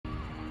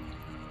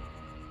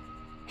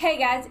Hey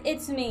guys,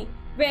 it's me,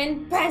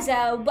 Ren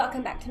Prezzo.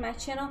 Welcome back to my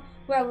channel,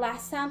 where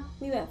last time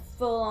we went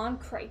full on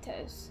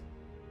Kratos.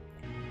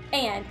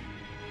 And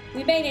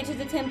we made it to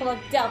the Temple of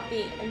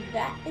Delphi, and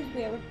that is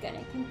where we're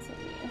gonna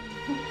continue.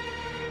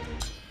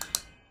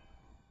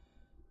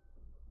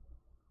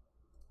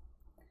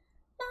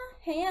 My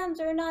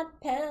hands are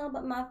not pale,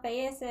 but my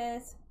face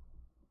is.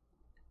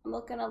 I'm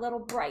looking a little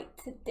bright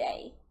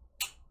today.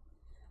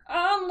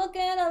 I'm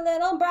looking a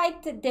little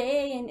bright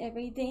today, and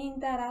everything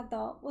that I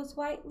thought was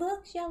white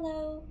looks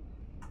yellow.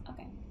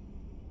 Okay.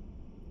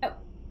 Oh.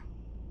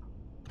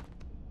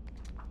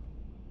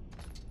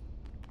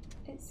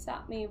 It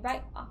stopped me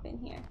right off in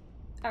here.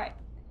 Alright.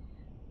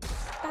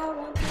 I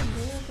want to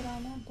look at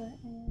all my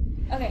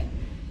buttons. Okay.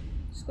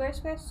 Square,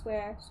 square,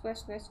 square, square,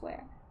 square,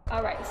 square.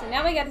 Alright, so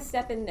now we gotta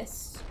step in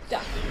this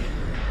stuff.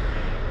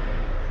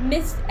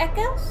 Mist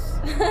echoes?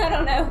 I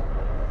don't know.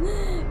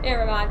 It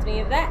reminds me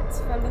of that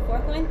from the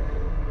fourth one.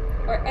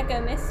 Or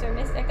Echo Mist, or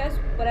Mist Echoes,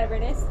 whatever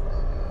it is.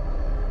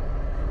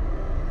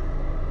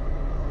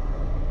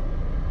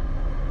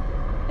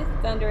 It's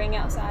thundering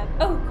outside.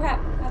 Oh, crap.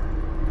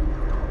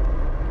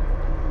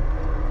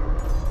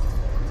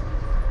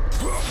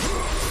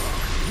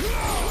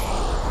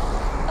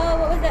 Oh,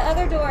 what was the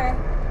other door?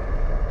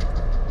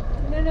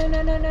 No, no,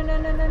 no, no, no, no,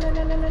 no, no, no,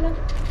 no, no, no.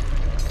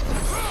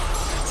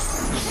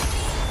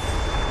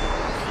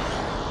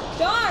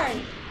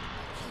 Darn!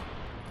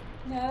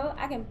 No,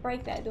 I can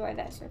break that door,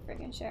 that's for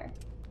freaking sure.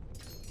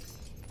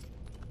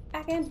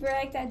 I can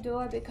break that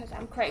door because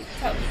I'm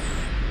Kratos.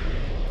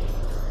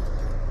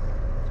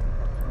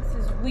 This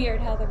is weird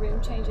how the room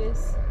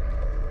changes.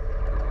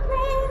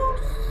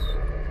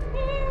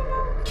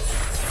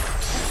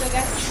 Let's go,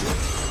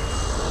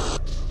 guys.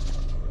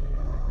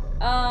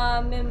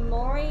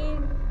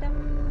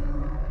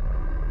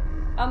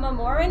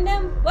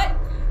 Memorandum? What?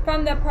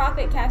 From the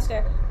Prophet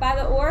Caster. By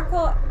the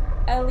Oracle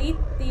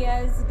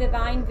Alethea's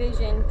divine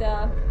vision,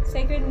 the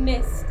sacred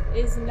mist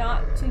is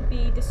not to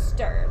be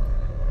disturbed.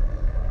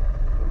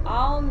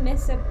 All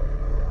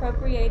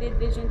misappropriated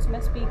visions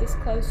must be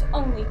disclosed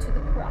only to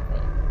the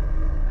prophet.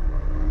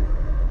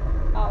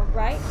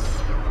 Alright.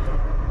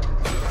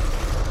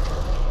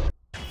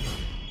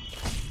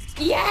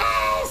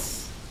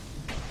 Yes!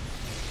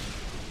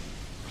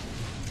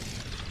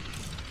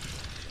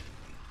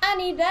 I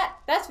need that,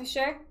 that's for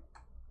sure.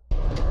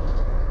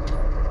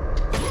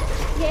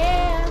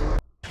 Yeah!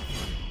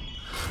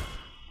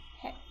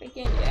 Heck,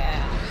 freaking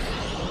yeah.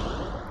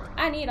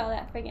 I need all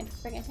that freaking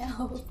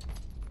health.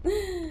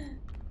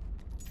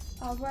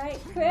 Alright,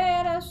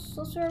 Kratos,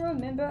 let's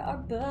remember our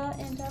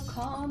buttons, our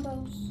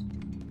combos.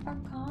 Our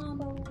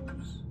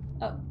combos.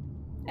 Oh,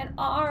 and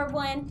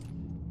R1.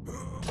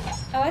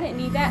 Oh, I didn't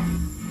need that.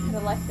 Could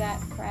have left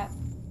that. Crap.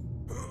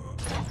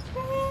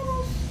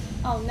 Kratos.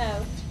 Oh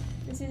no.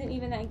 This isn't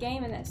even that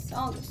game, and that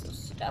song is so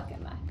stuck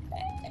in my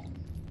head.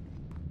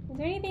 Is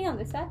there anything on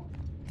this side?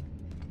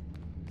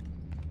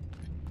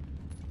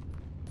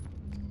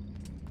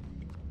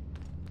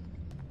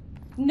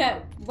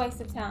 No, waste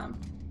of time.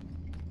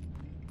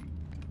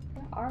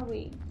 Where are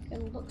we?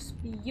 It looks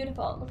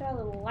beautiful. Look at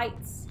all the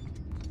lights.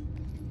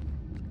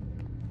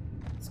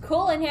 It's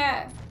cool in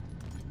here.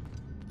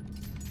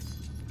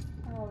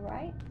 All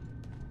right.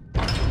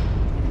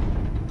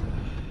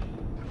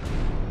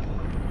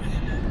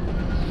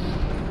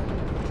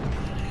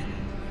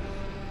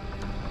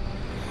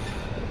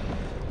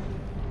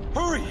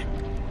 Hurry!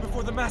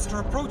 Before the master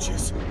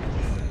approaches!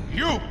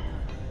 You!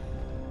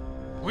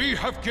 We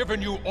have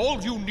given you all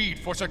you need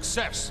for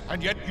success,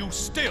 and yet you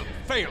still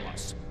fail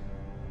us.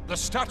 The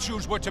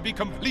statues were to be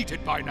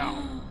completed by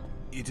now.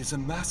 It is a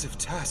massive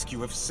task you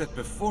have set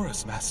before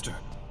us, Master.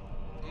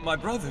 My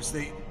brothers,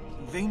 they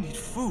need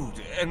food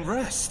and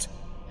rest.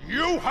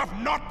 You have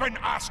not been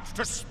asked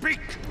to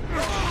speak!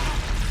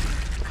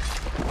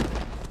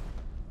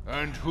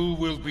 And who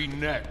will be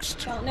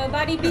next? Don't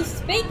nobody be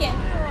speaking.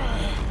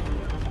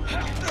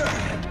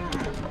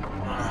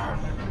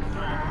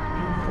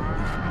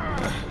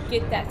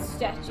 Get that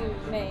statue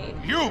made.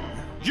 You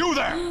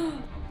there!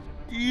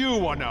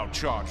 You are now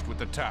charged with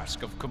the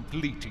task of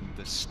completing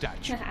the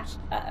statues.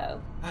 Uh-oh.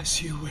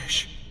 As you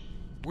wish.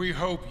 We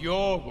hope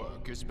your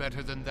work is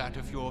better than that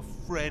of your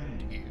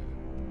friend here.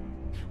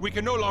 We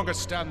can no longer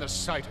stand the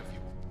sight of you.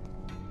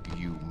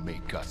 You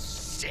make us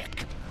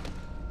sick.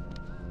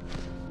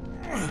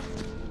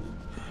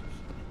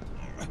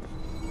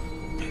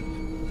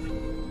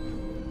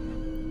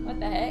 What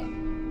the heck?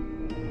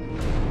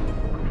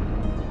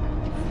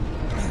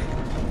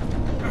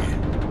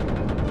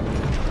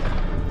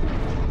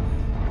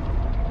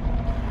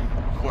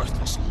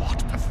 Worthless lot,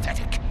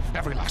 pathetic.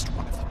 Every last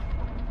one of them.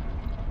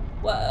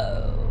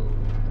 Whoa.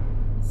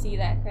 See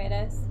that,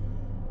 Kratos?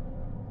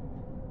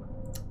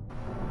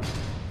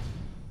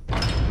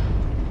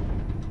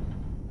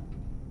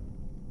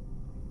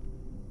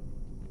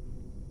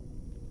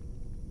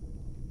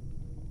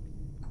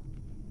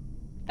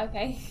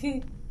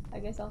 Okay. I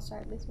guess I'll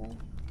start this way.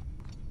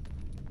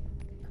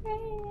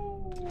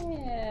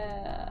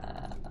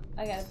 Yeah.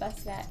 I gotta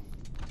bust that.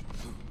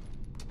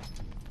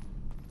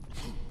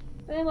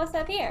 But then what's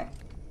up here?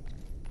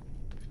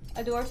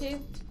 A door too?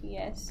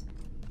 Yes.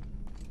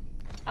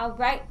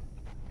 Alright.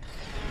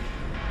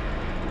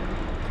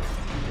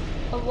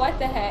 Oh, what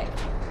the heck?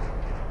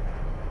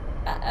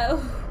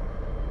 Uh-oh.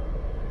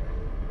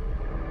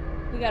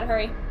 We gotta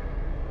hurry.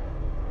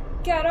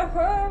 Gotta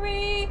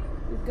hurry!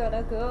 We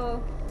gotta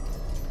go.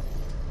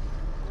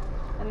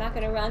 I'm not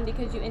gonna run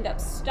because you end up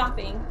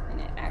stopping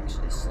and it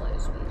actually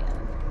slows me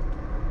down.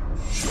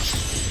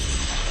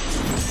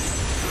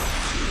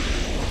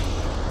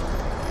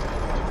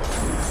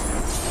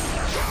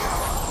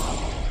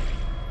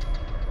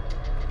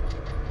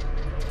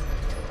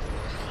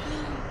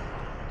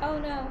 Oh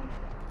no.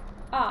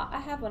 Ah, I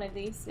have one of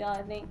these still,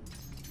 I think.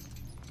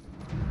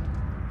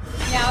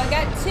 Now I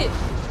got two.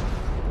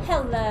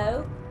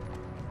 Hello.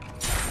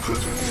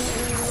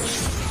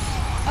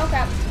 Oh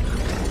crap.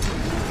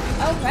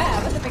 Oh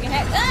crap, what the freaking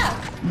heck? Ah!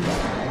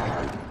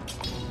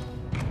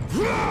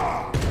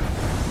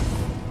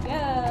 Yo,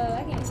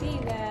 I can't see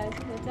you guys.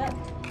 What's up?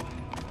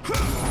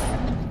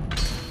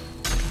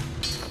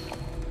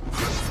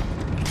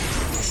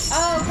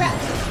 Oh crap.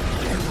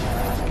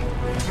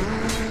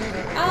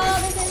 Oh,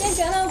 this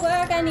isn't gonna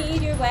work. I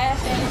need your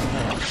weapon.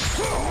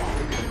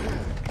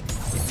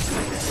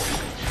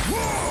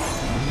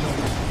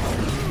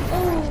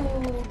 Ooh.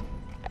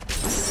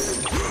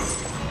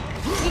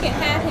 You can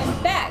have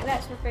him back,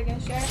 that's for friggin'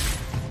 sure.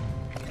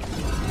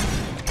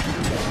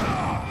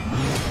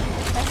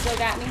 That still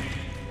got me.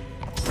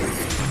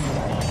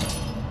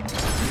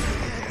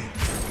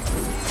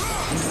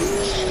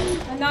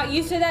 I'm not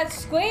used to that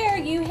square,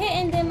 you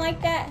hitting them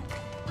like that.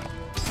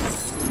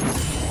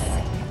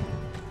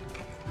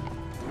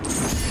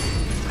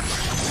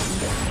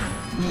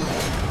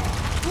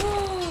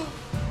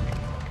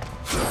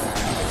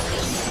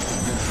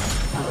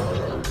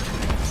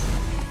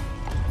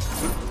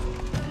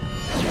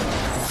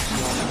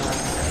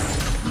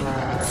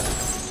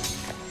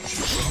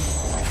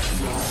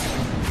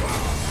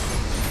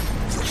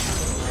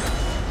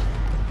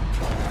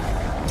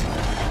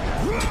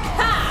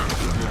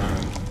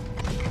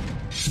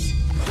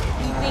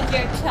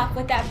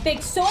 With that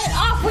big sword,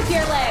 off with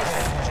your legs!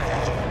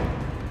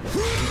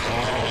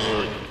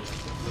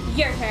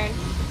 Your turn.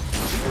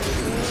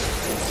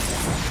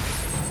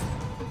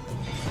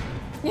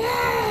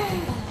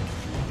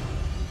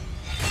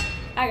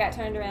 I got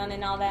turned around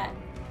and all that.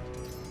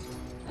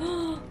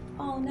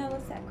 Oh no,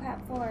 what's that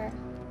crap for?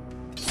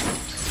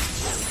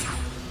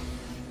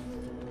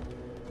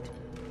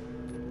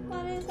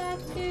 What does that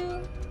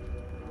do?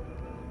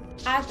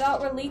 I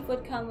thought relief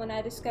would come when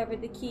I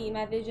discovered the key.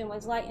 My vision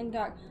was light and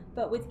dark,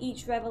 but with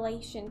each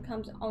revelation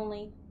comes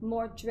only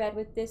more dread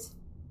with this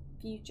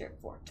future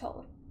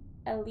foretold.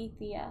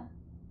 Alethea.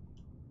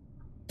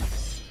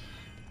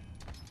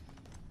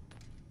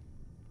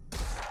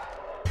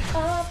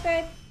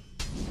 Upgrade.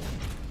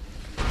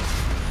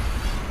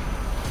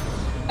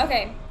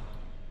 Okay.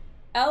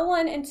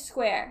 L1 and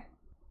square.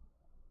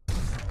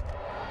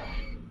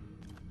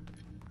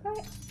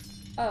 Right.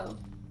 Oh,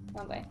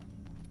 wrong way.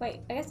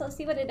 Wait, I guess let's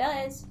see what it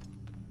does.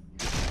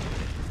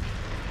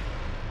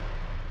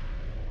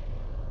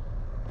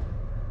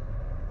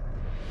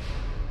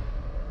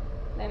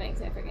 That makes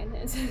no freaking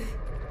sense.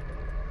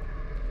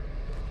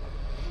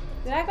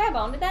 Did I grab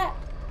onto that?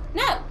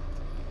 No!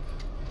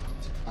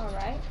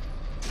 Alright.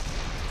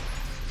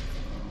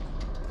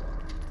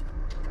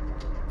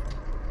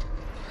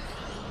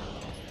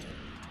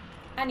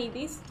 I need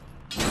these.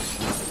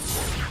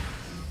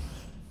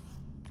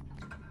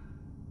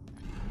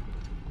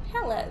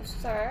 Hello,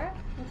 sir.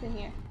 What's in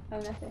here? Oh,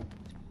 nothing.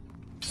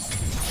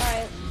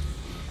 Alright.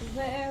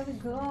 Where are we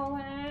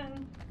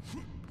going?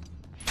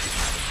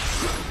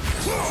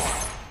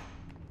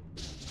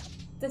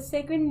 The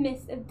sacred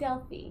mist of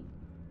Delphi.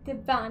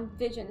 Divine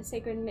vision. The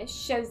sacred mist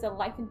shows the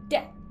life and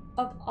death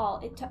of all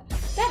it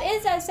touches. That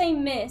is that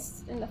same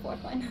mist in the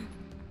fourth one.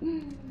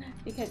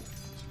 Because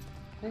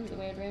this is a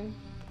weird room.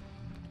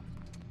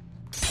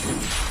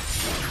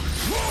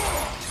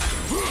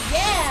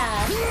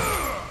 Yeah!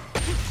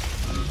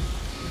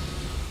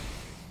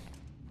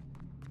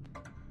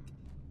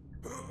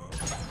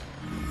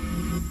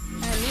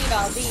 I need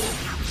all these.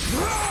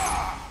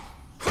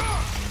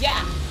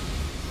 Yeah!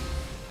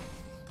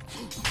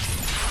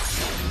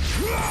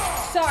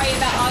 Sorry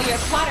about all your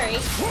pottery.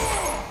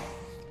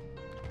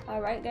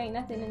 Alright, there ain't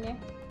nothing in there.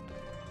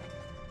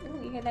 Ooh,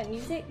 you hear that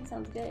music? It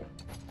sounds good.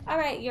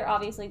 Alright, you're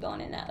obviously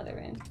going in that other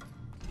room.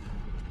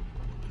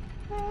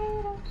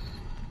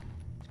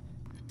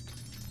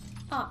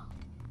 Ah.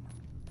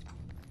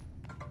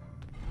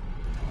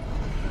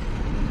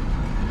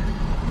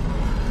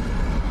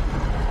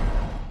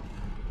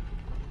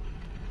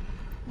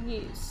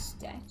 You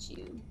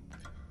statue.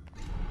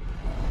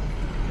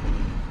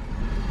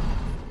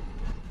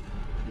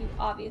 You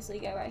obviously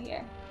go right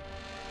here.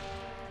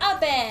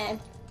 Open!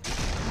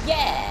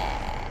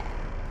 Yeah!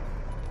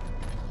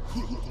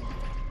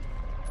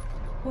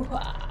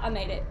 I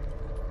made it.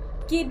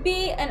 Give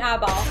me an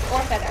eyeball.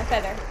 Or feather.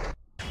 Feather.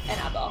 An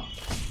eyeball.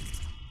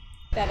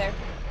 Feather.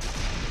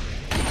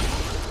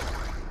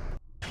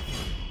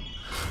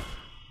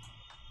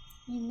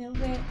 You know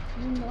it.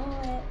 You know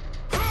it.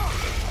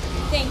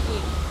 Thank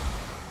you.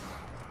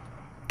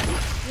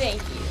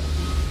 Thank you.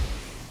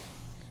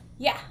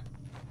 Yeah.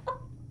 Oh.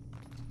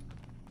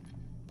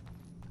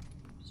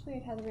 It's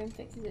weird how the room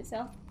fixes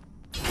itself.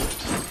 I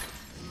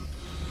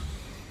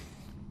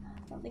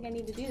don't think I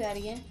need to do that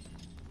again.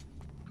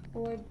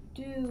 Or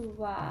do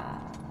I?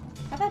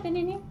 Have I been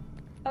in here?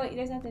 Oh wait,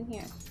 there's nothing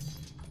here.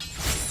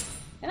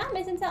 Am I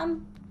missing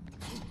something?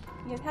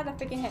 Yes, how the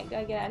freaking heck do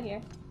I get out of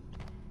here?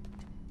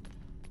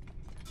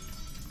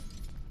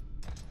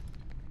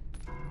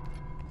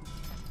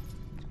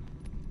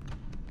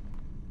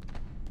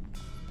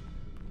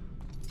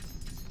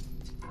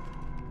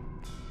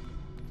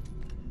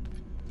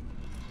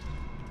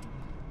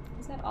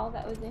 Is that all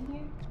that was in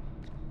here?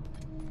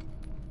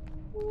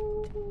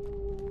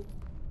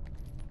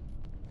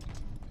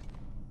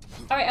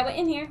 Alright, I went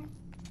in here.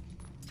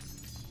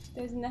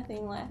 There's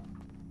nothing left.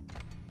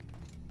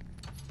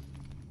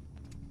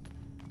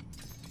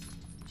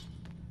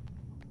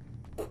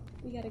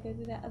 We gotta go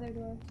through that other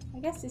door. I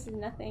guess this is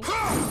nothing.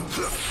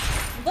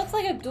 It looks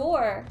like a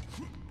door.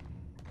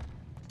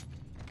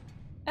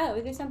 Oh,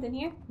 is there something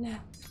here? No.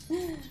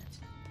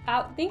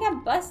 I think I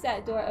bust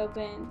that door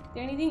open. Is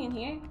there anything in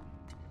here?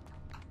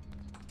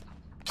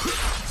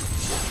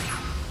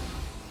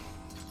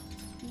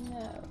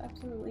 No,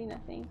 absolutely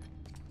nothing.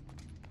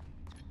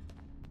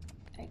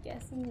 I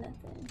guess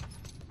nothing.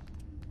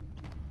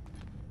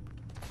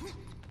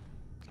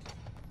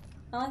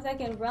 Unless I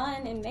can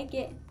run and make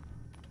it.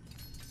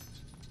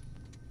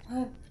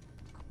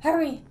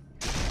 Hurry!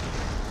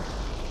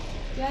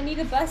 Do I need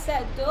to bust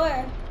that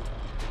door?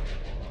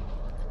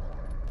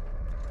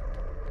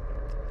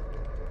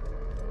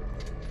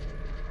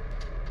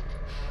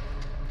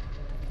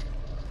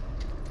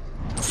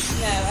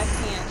 No, I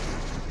can't.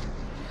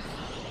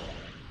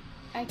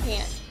 I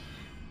can't.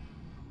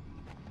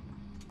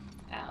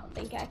 I don't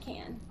think I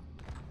can.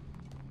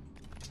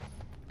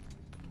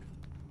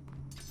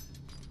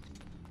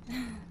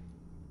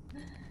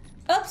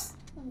 Oops!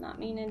 I'm not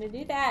meaning to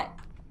do that.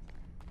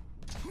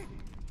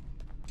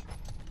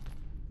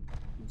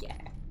 Yeah.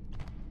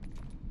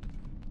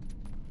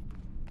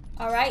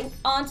 Alright,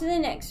 on to the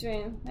next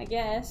room, I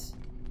guess.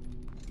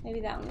 Maybe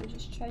that one was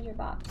just treasure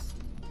box.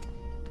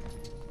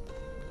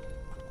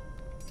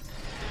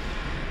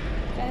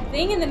 Got a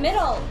thing in the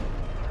middle.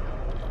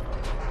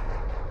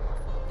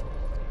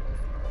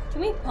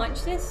 Can we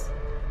punch this?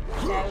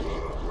 No.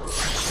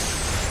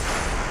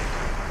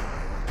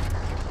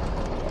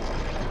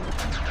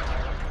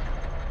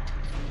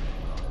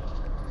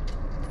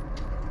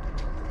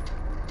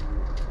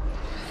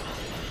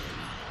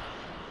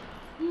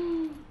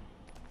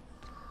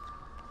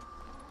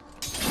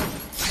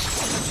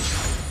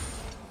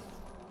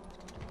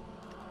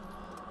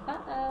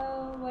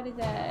 Uh-oh, what is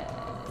that?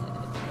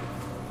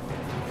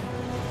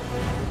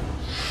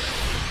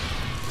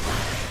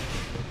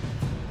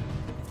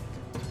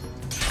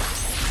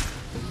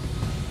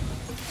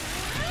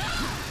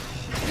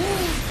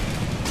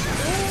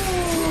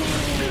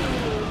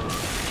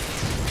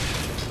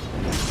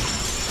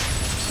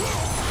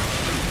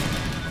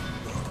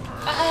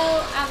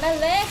 I'm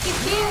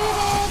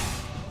electrocuted!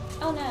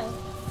 Oh no.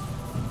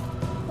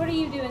 What are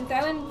you doing?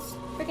 Throwing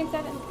freaking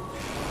stuff in?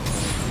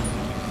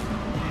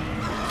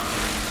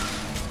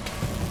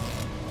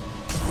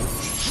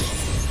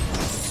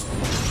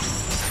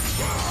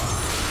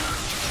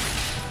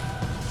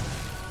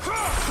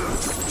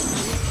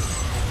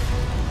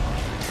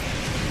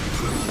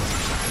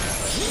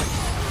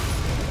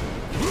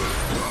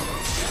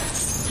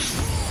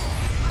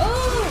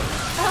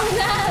 Oh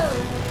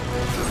no!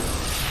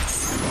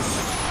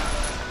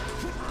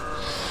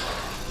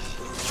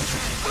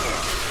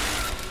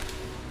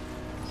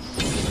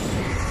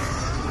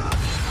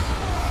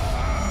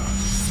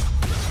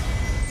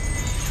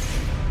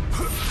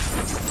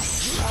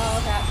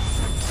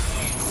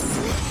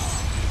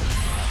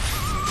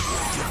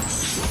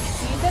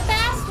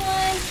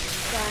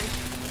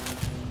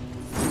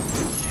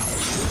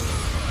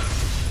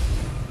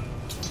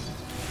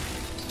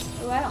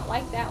 I don't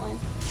like that one.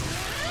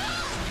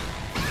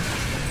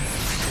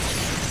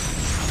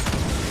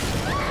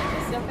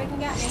 It still freaking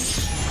got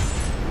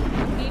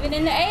me. Even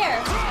in the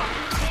air.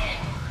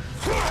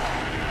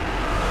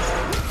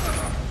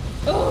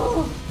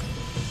 Ooh.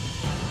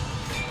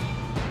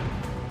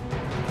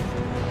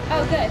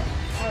 Oh, good.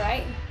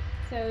 Alright.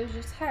 So it was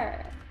just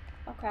her.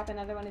 Oh crap,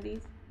 another one of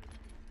these.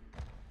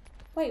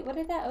 Wait, what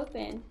did that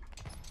open?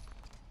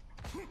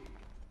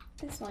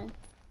 This one.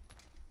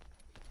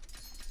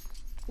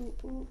 Ooh,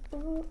 ooh,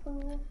 ooh,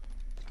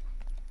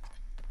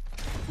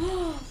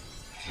 ooh.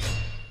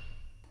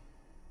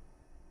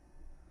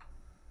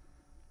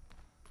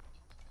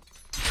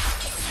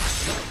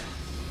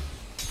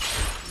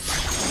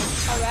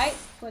 Alright,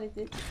 what is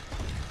it?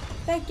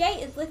 That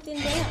gate is lifting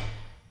down.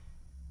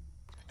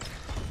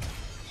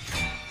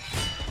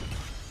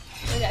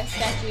 Where's that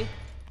statue?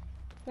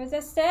 Where's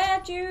that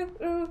statue?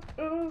 Ooh,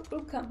 ooh,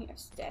 ooh, come here,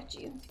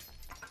 statue.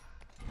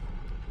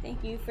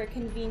 Thank you for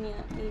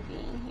conveniently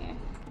being here.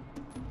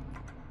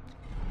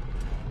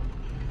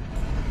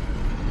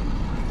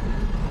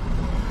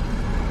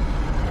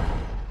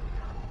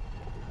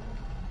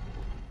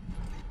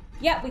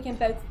 Yep, we can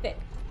both fit.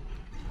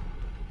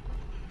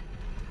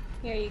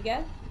 Here you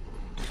go.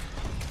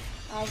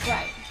 All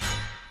right.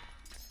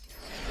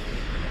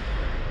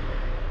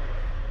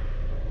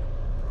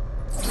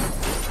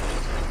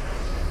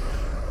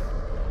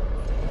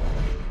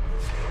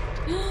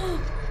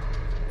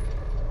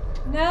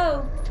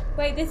 No.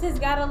 Wait, this has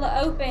got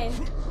to open.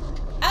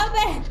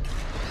 Open!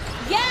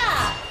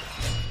 Yeah!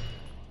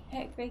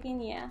 Heck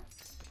freaking yeah.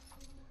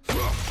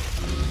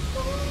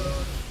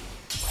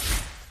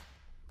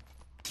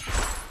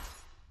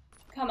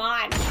 Come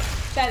on.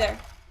 Feather.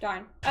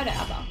 Darn. Oh no,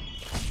 eyeball.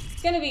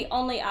 It's gonna be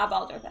only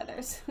eyeballs or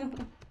feathers.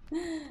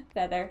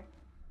 Feather.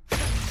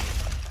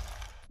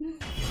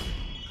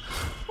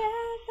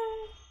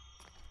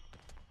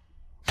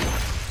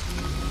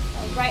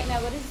 Alright,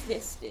 now what does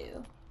this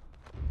do?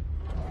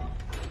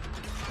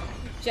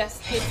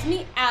 Just gets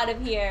me out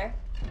of here.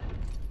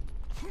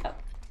 Oh.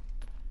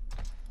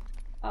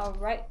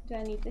 Alright, do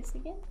I need this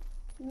again?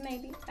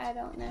 Maybe, I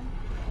don't know.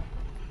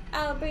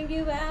 I'll bring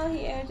you out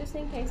here just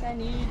in case I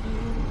need you.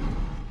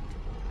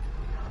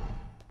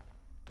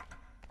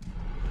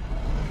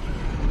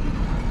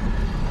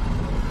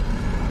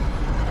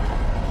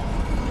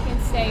 You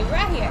can stay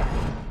right here.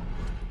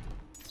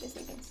 Just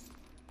in case.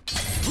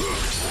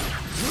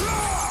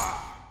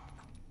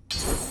 I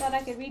thought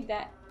I could read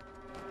that.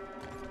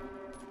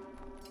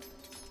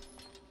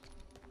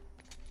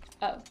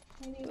 Oh,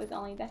 maybe it was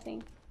only that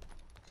thing.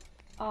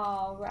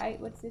 Alright,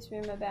 what's this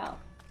room about?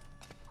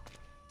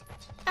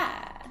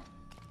 Ah.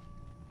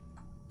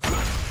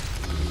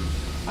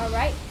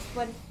 Alright,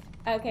 what is...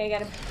 Okay, I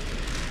gotta...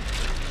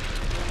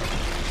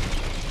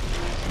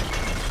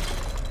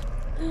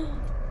 Do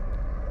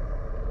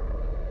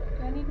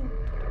I need to...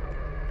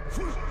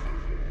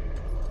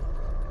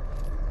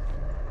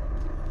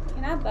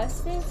 Can I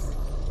bust this?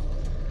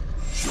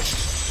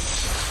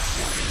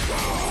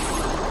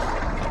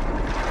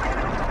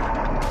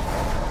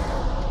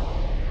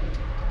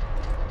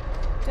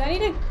 Do I need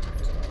to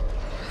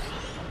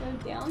go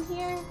down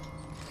here?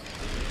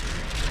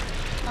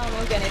 Oh,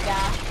 we're gonna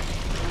die.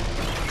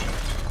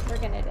 We're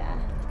gonna die.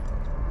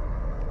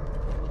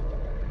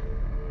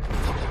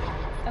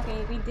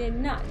 Okay, we did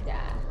not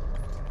die.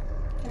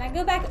 Can I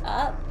go back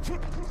up?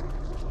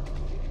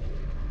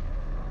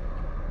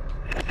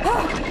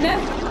 Oh, no!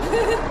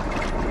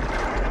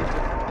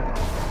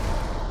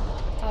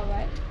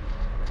 Alright.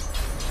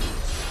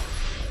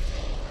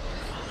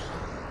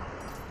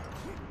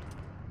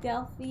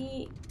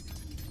 Delphi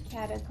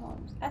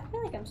Catacombs. I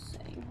feel like I'm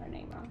saying her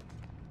name wrong.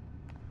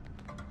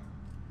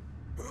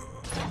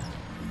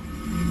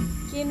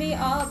 Give me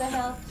all the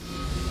health.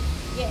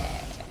 Yeah.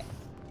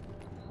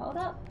 Hold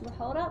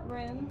up,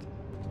 room.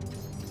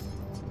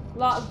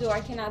 Locked door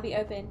cannot be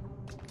opened.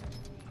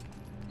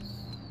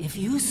 If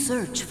you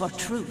search for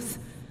truth,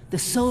 the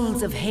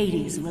souls of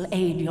Hades will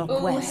aid your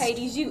quest. Oh,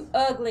 Hades, you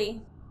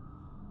ugly.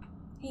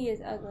 He is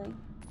ugly.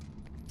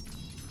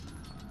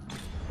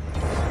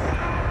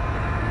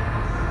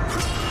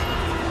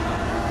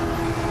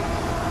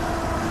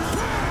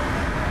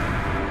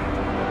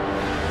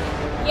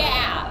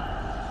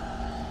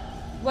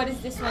 What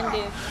does this one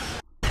do?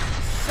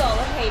 Soul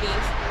of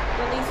Hades.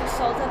 Release the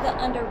souls of the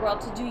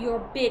underworld to do your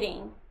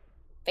bidding.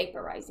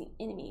 Vaporizing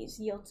enemies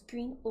yields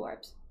green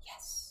orbs.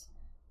 Yes.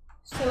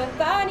 So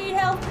if I need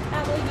help,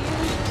 I will use...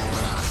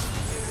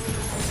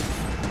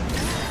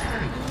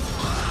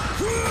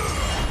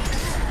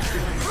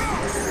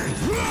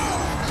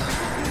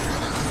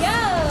 Yo!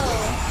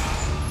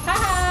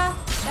 Haha!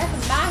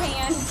 That's my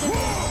hand.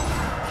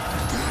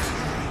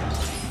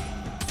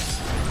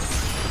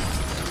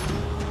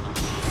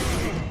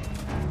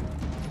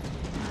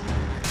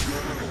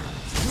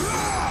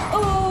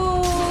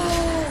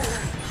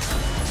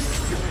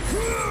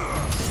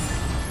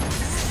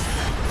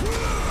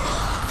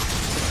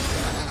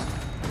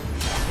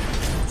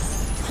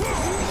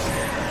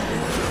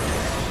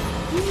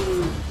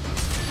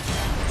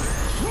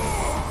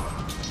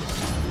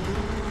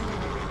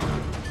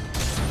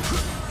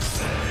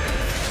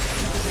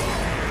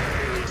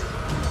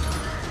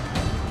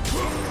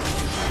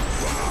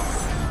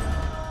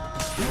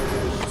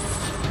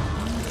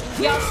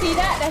 Y'all see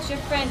that? That's your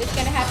friend. It's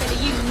gonna happen to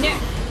you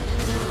next.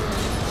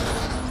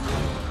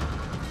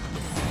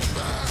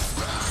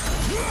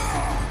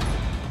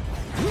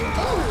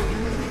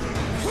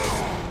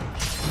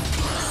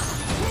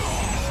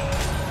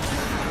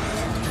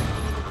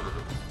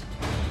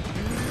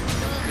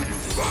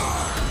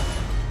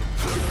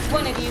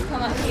 One of you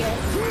come up here.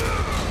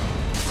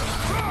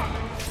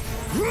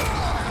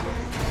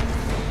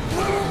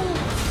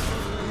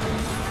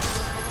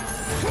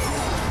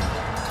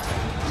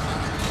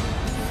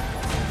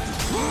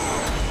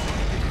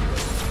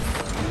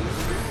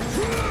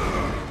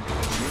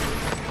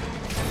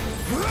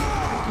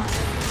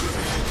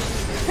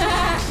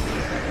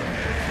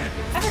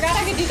 I forgot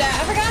I could do that.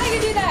 I forgot I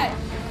could do that.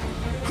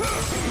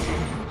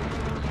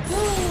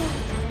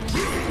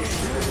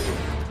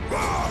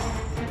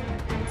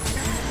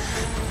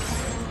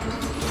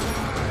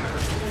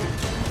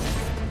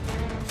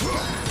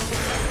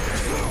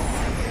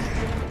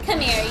 Come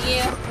here,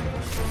 you.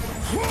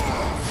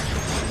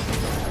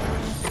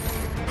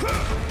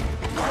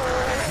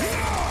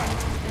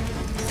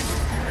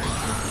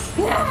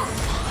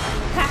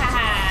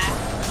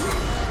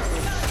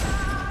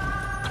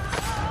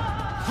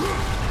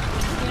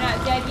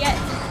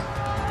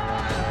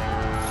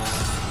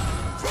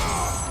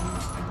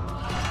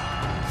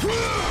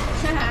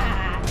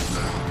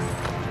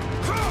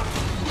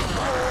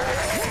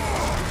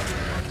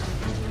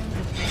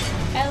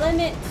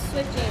 element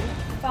switching.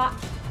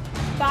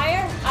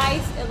 Fire,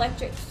 ice,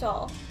 electric,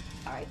 soul.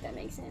 Alright, that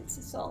makes sense.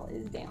 The soul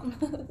is down.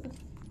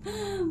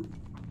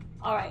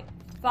 Alright.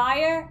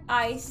 Fire,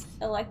 ice,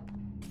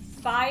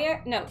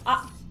 fire,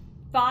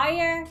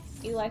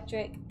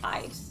 electric,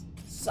 ice,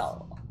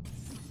 soul.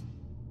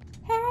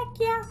 Heck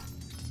yeah.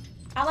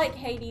 I like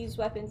Hades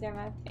weapons, they're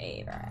my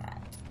favorite.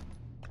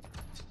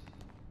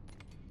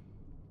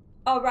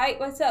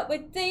 Alright, what's up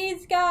with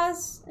these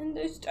guys and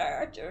the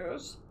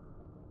statues?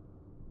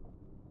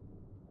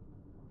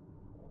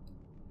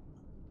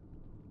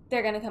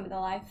 They're gonna come to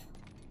life.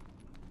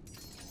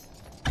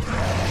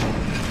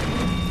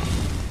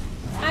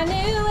 I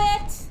knew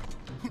it!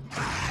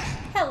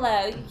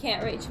 Hello, you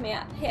can't reach me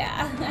up here.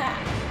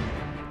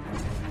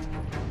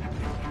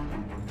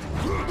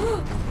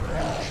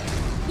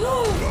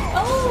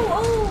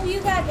 Oh,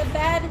 you got the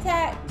bad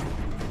attack.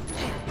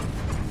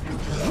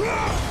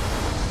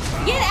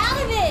 Get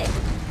out of it!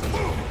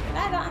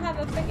 I don't have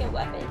a freaking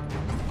weapon.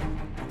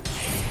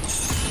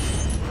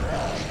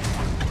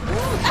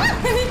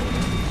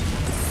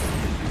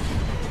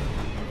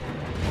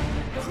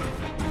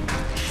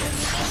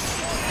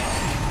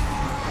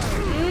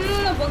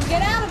 Well,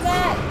 get out of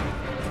that!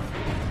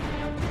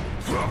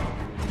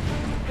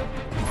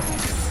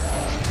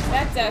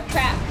 That's a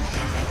crap.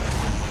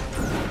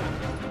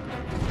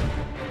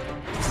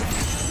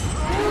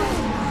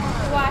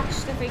 Watch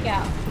the freak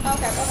out. Oh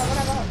crap,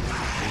 whatever.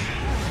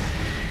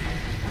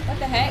 What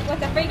the heck? What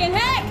the freaking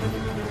heck?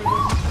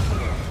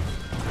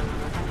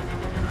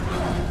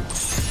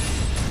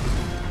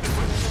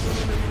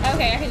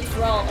 Okay, I can just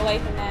roll away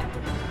from that.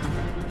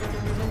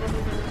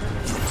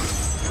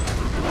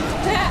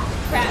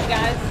 Crap,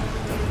 guys.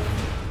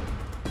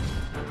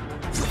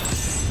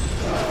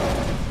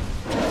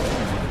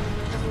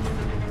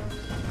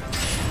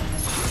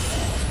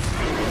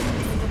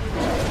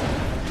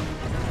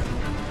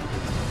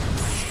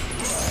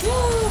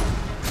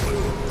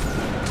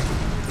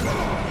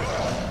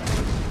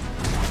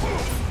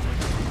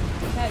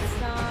 That's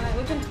not...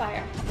 Which one's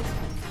fire?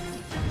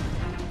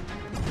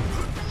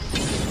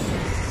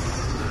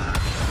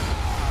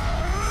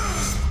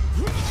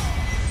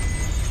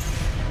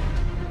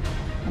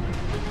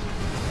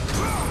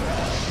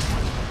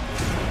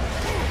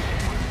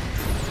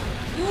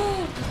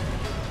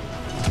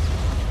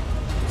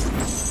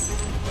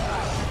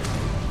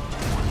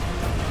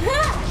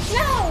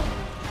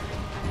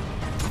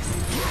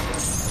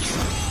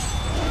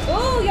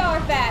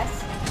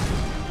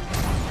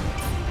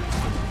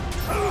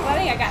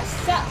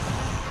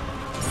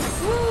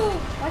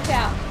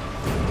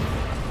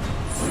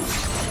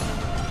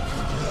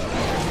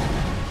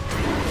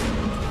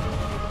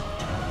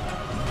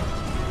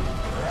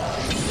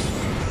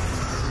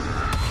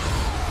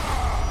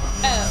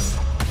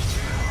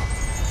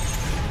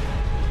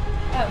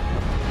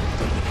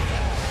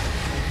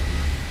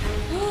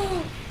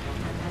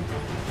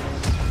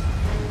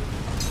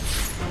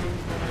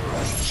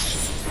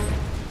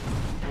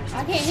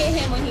 I can't hit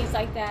him when he's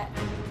like that.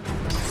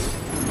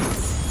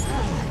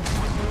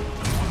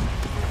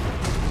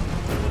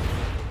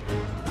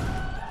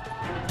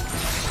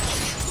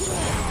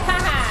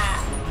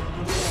 Haha!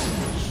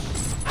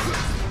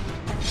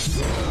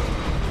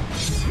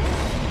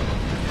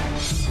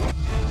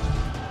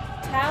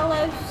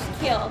 Talos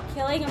kill.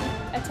 Killing a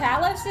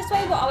Talos this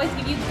way will always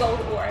give you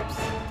gold orbs.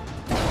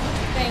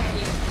 Thank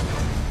you.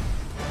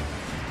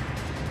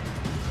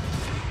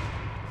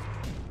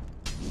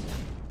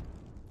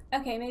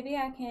 Okay, maybe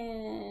I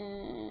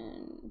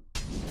can...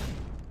 Let's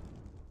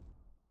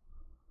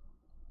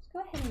go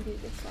ahead and do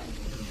this one.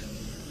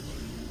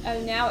 Oh,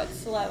 now it's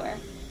slower.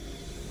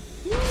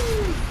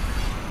 Woo!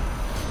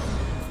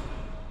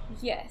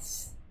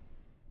 Yes.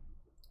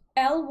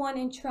 L1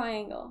 in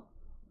triangle.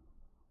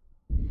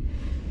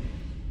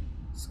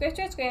 Square,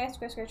 square, square,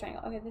 square, square,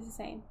 triangle. Okay, this is the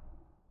same.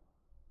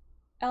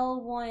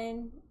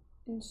 L1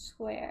 in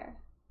square.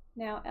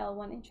 Now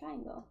L1 in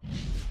triangle.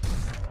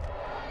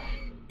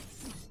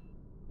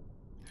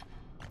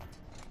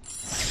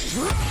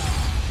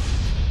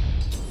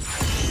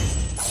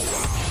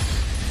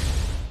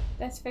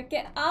 That's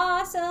freaking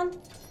awesome.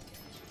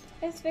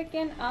 It's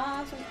freaking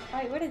awesome.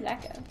 Alright, where did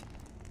that go?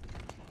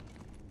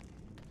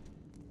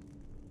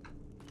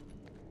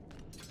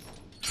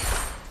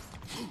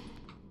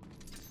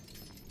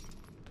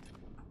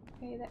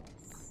 Okay,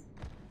 that's...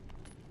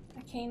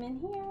 I came in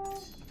here.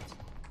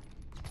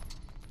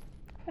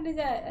 What is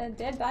that? A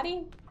dead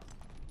body?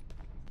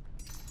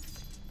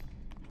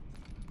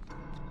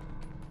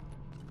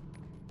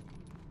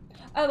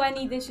 Oh, I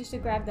need this just to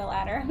grab the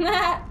ladder.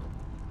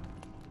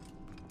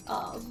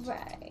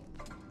 Alright.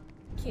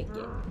 Kick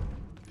it.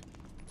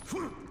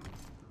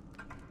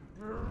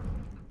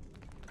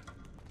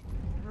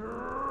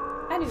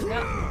 I do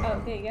not.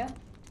 Oh, there you go.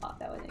 Oh,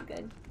 that wasn't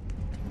good.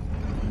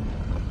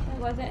 It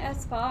wasn't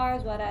as far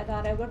as what I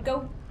thought it would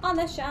go on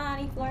the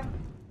shiny floor.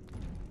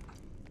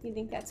 You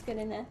think that's good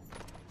enough?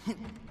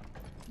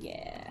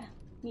 Yeah,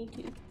 me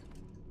too.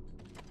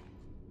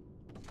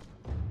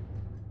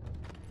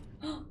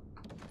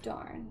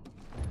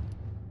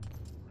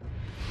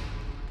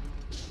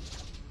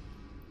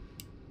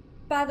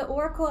 By the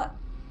Oracle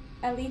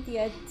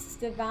Alethea's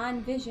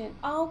divine vision,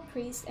 all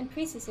priests and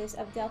priestesses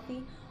of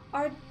Delphi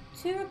are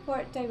to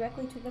report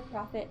directly to the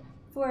prophet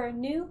for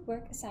new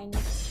work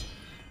assignments.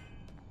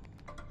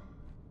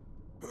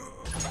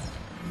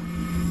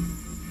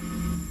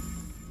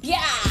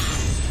 Yeah!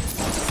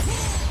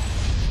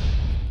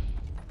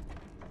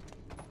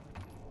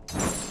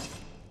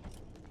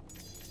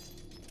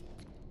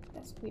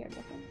 That's weird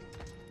looking.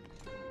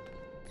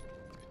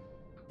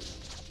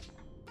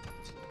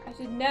 I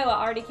should know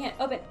I already can't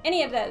open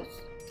any of those.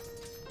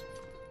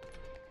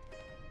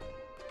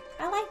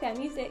 I like that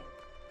music.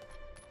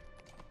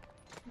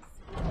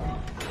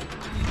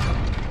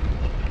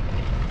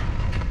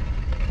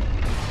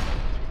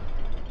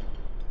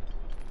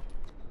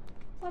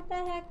 What the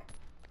heck?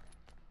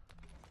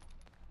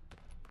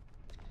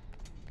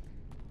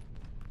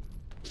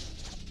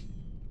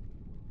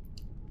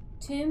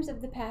 Tombs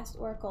of the past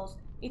oracles.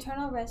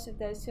 Eternal rest of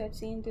those who have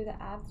seen through the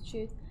eye of the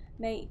truth.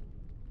 May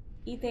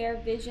their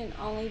vision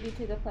only be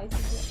to the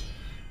places.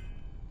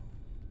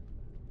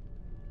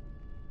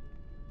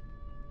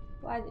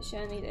 Why is it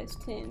showing me those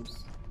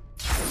tombs?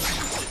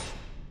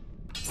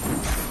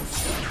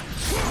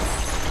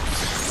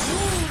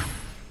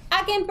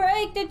 I can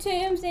break the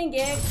tombs and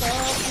get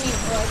gold.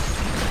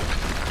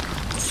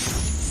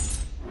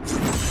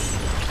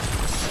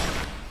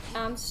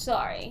 I'm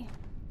sorry.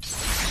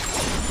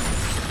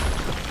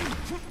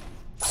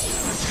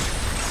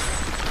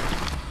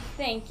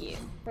 Thank you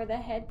for the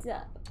heads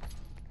up.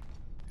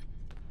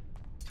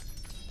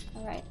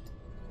 Alright.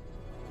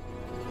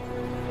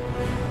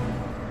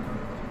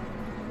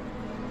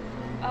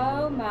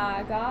 Oh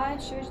my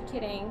gosh, you're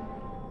kidding.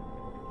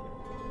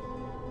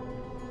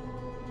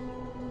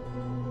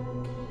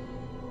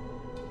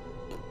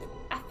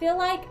 I feel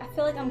like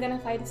I'm gonna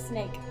fight a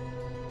snake.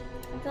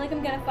 I feel like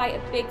I'm gonna fight a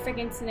big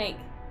freaking snake.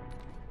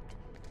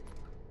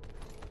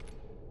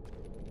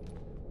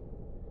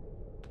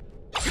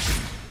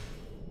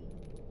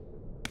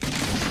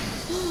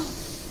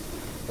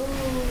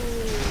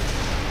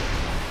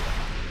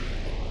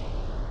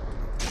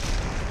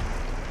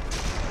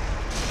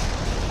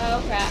 Oh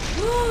crap.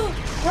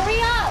 Hurry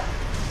up!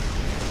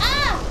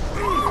 Ah!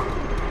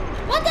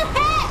 What the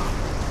heck?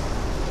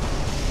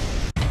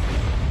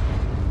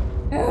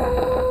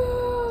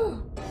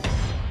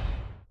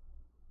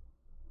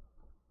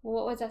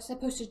 What was I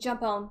supposed to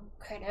jump on,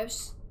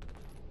 Kratos?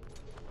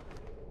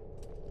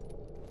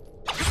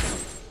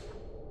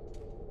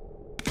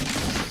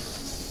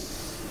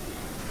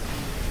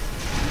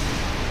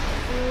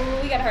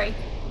 Ooh, we gotta hurry.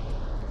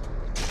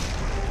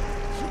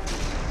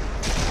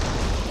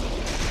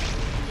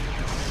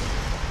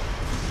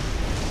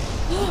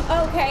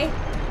 Okay.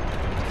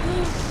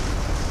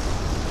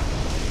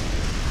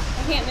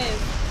 I can't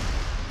move.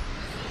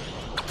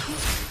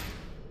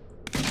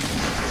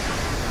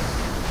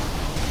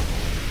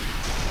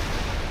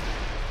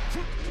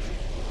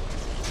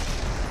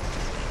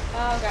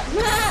 Oh god.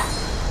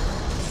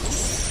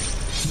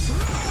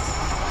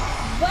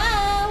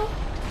 Whoa!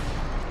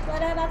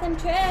 What about them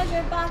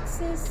treasure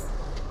boxes?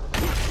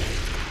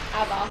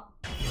 Eyeball.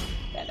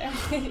 Better.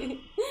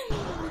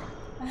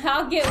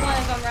 I'll get one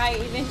of them right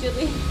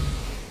eventually.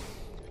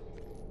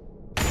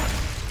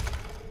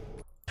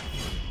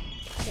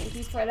 Thank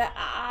you for the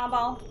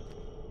eyeball.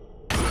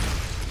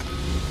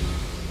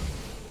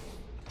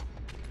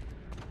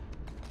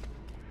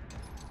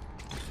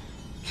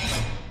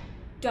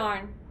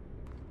 Darn.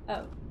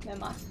 Oh, no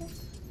monster.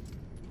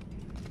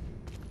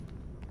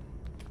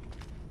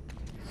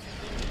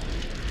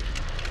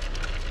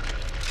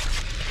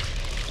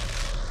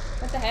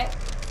 What the heck?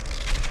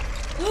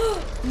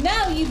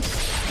 No, you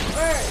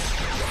bird!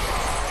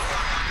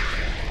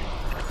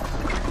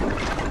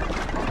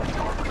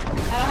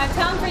 I don't have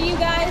time for you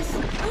guys.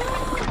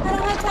 I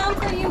don't have time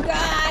for you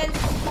guys.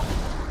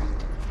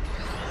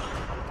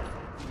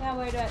 Now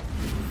where do I?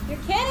 You're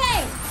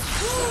kidding!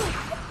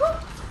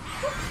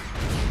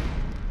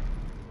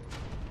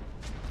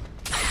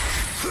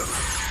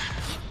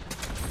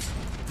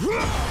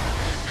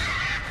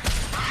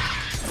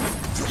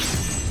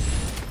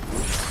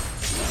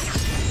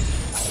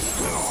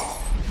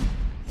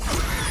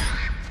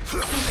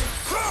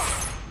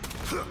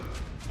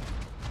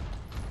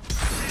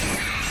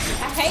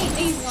 I hate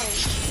these ones.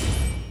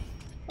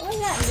 What was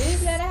that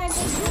move that I had to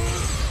do?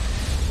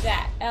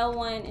 That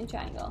L1 and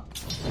triangle.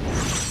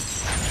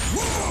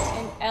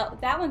 And L,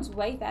 that one's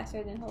way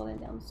faster than holding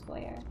down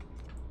square.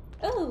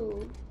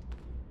 Ooh.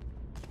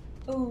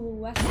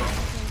 Ooh, I can.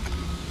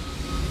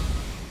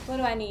 What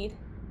do I need?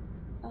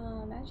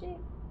 Magic?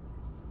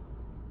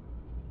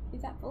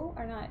 Is that full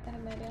or not? I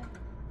have no idea.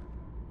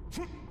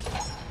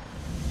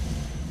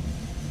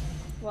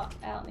 Well,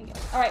 I don't think it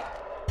was. Alright.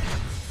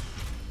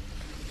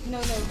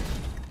 No.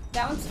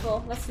 That one's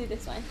full. Let's do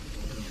this one.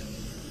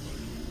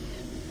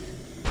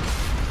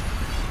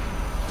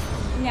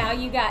 Now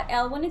you got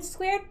L1 and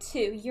square 2.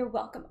 You're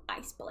welcome,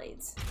 Ice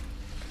Blades.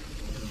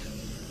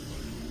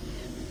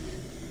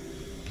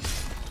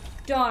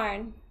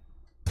 Darn.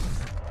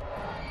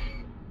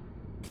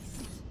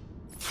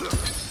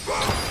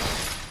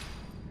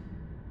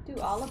 Do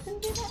Do all of them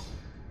do that?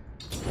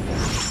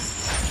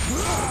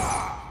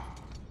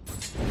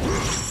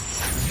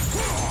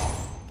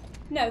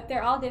 No,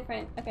 they're all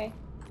different. Okay.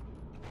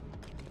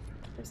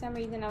 For some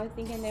reason, I was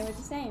thinking they were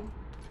the same.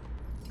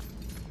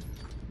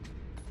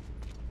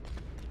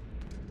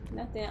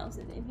 Nothing else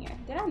is in here.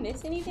 Did I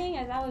miss anything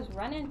as I was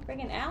running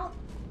friggin' out?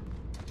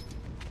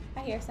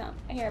 I hear something.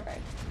 I hear a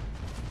bird.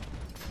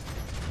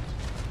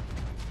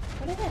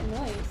 What is that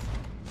noise?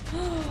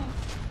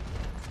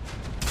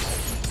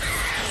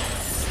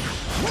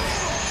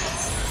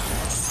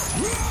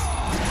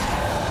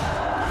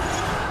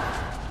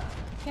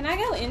 Can I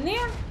go in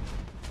there?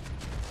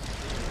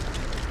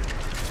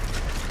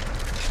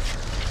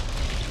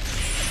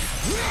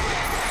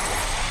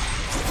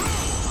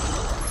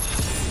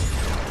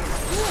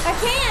 I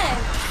can!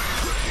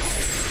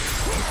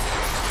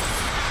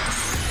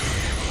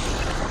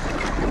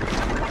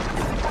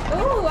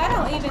 Ooh, I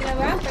don't even know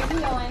where I'm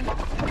freaking going.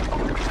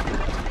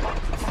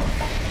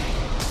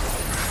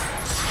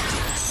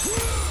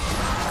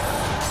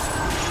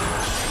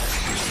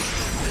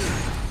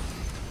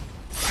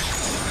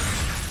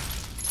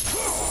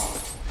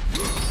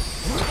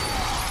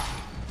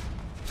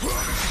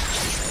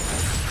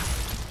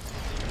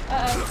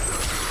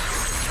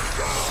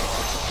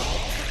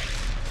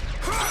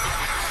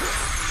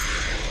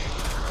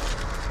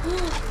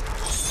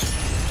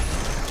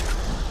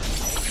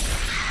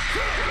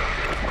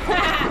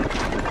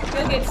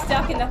 You'll get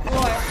stuck in the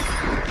floor.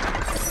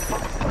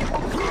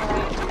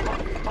 Alright.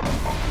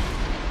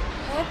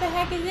 What the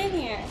heck is in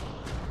here?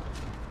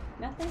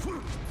 Nothing?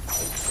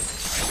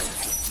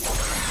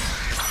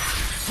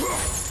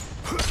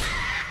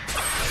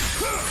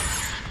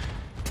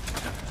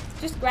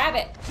 Just grab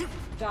it.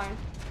 Darn.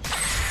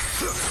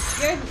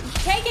 You're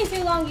taking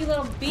too long, you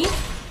little beast.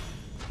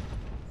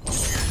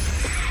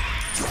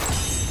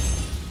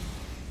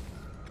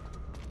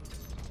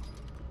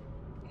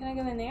 Can I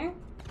go in there?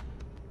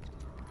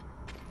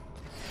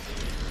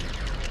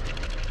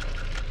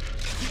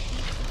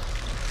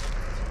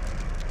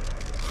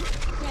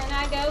 Can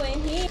I go in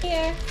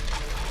here?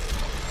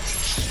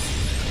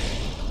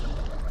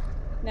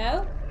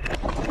 No?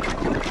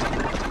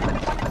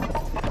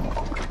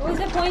 What was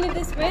the point of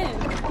this room?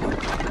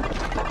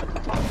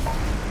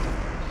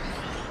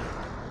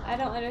 I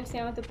don't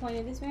understand what the point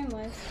of this room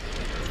was.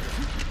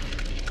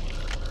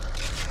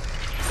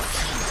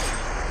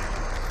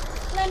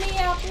 Let me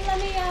out, let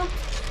me out.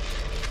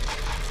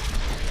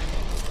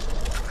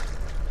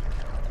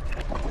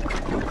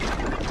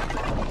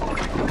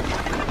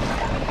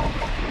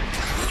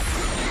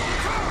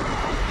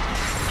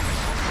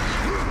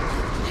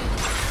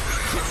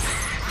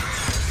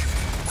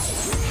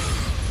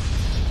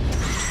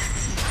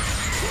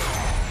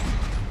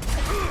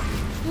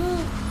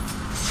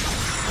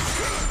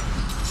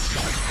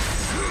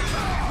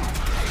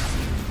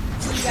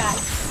 You got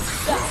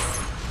stuck.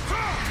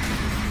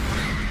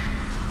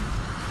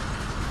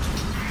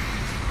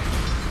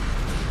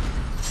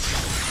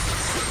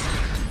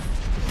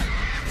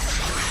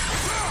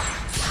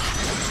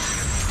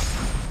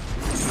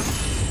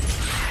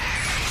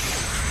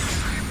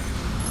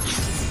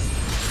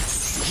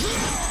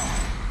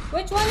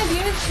 Which one of you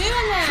is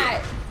doing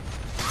that?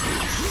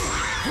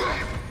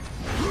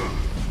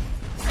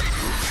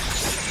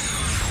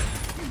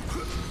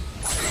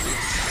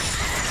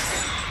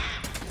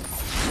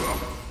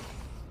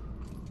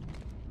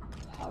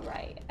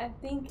 Alright, I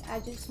think I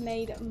just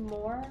made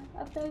more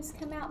of those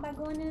come out by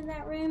going into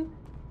that room.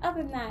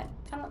 Other than that,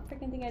 I don't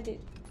freaking think I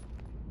did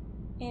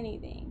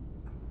anything.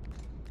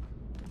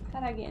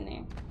 How'd I get in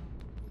there?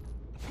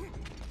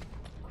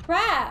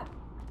 Crap!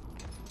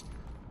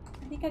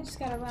 I think I just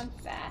gotta run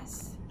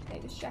fast. They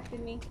distracted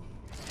me.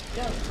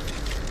 Go.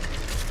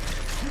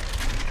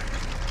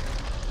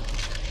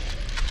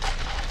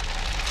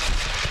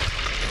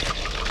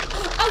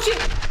 Oh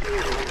shoot!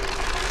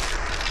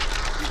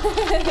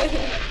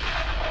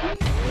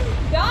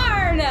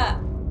 Darn!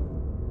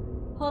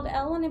 Hold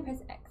L1 and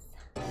press X.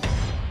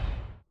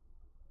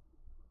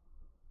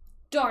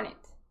 Darn it.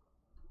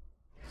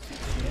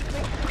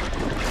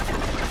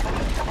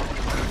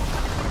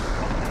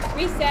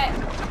 Reset.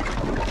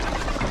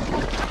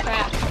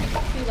 Crap.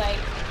 Too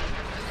late.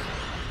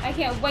 I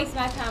can't waste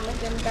my time with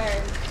them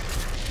birds.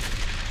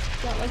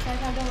 Don't waste my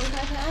time, don't waste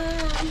my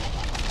time.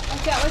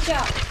 Watch out, watch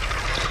out.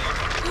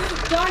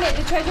 Darn it,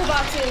 the treasure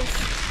boxes.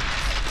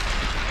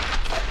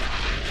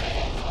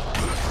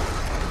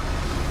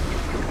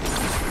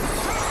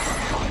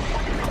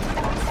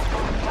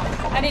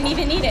 I didn't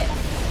even need it.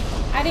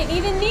 I didn't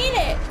even need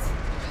it.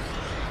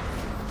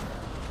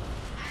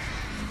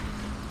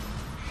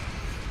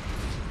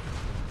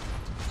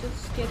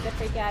 Just get the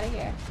freak out of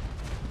here.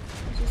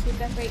 Just get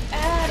the freak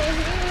out of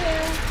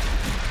here.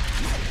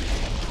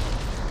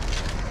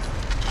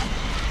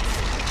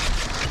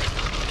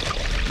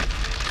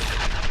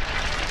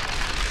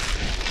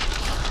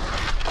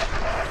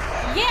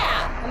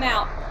 Yeah! I'm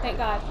out. Thank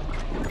God.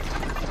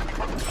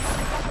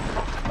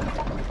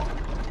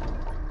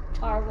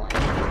 R1.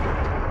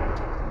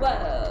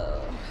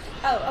 Whoa.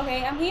 Oh,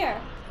 okay, I'm here.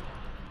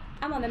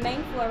 I'm on the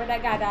main floor where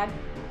that guy died.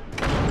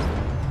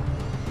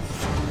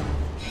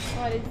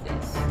 What is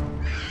this?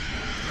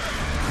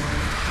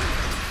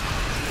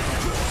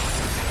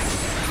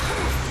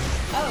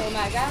 Oh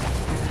my god.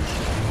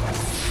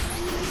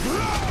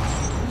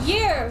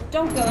 You!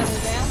 Don't go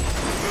underground.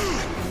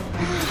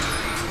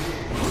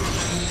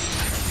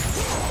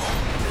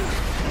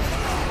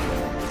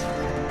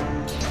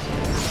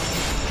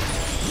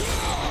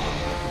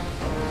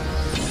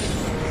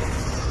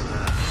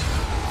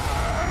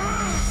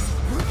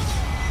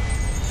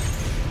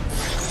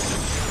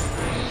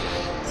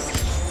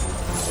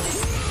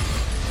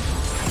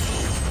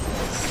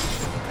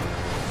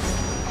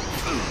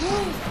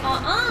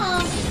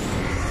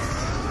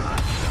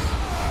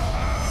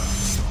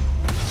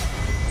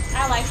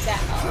 I like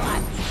that a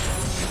lot.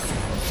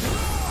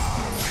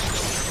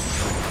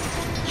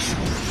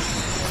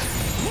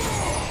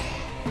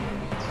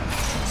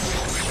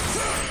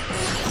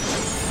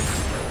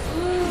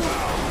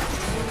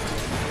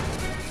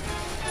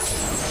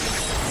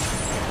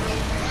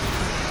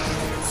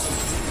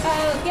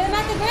 Oh, get him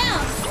out the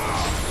ground.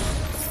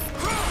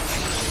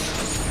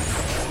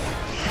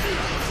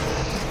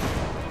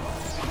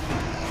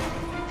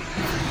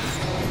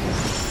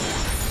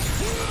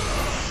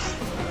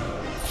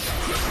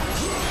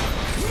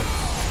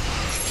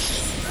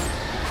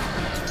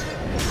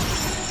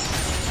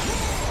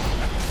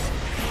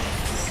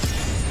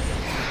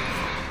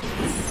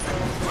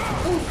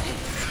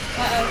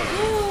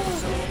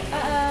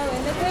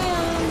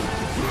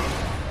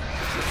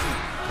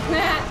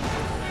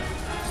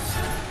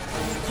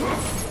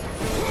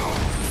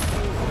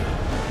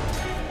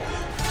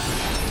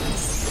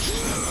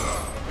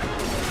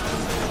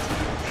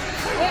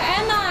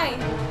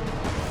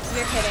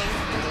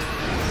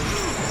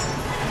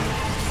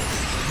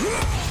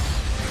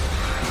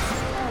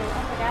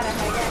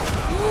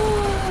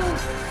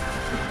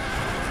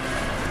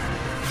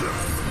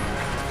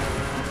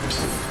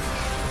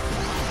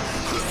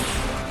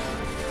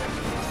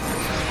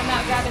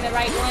 Grabbing the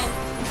right one.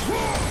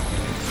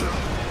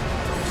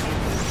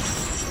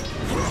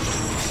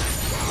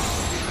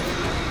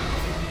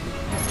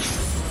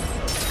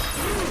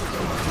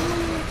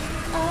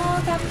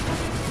 Oh, God.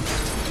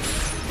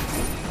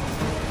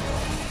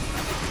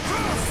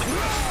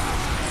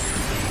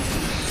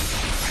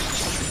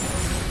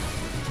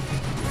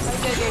 Oh,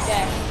 good, you're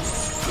dead.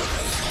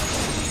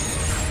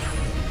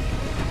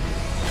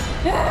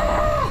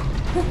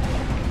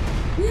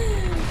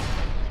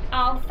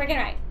 Oh, freaking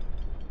right.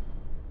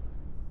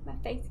 My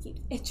face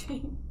keeps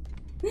itching.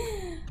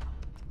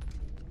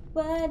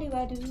 What do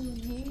I do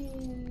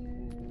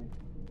here?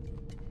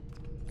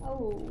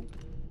 Oh.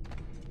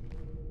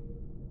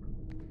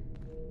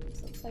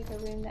 This looks like a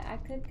room that I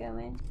could go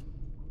in.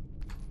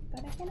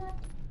 But I cannot.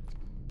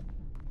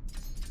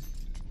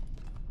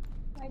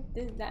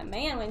 Like that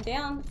man went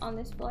down on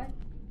this floor.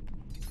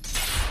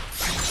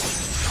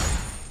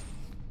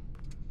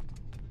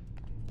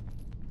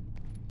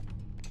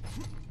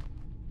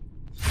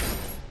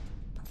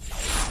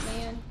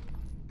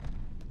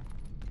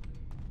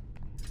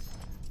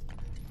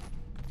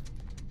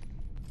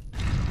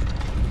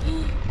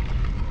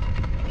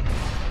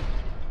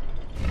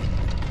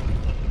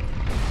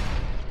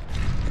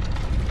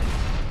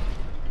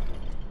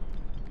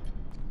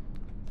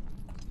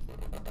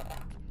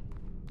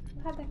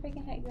 How the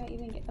freaking heck do I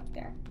even get up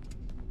there?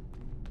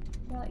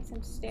 Is there like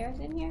some stairs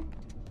in here?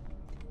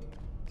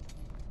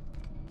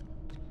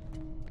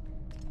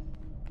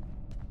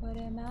 What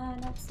am I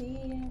not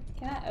seeing?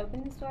 Can I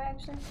open this door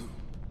actually?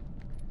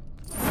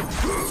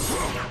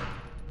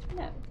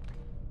 No.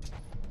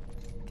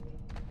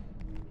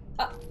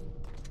 Oh.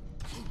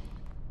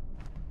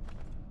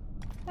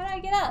 How do I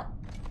get up?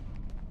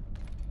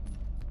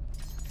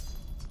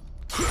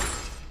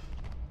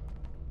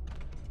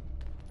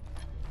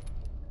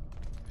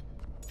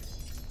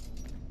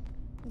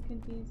 I'm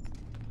confused.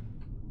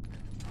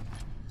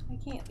 I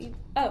can't even.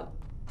 Oh.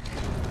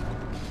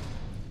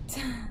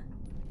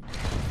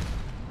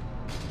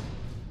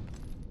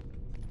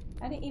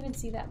 I didn't even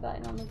see that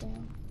button on the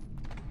ground.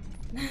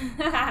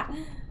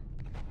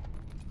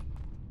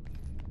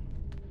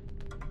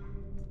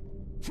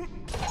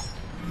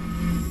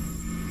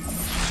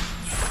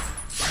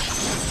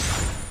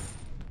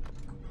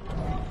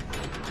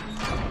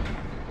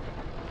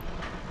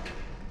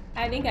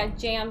 I think I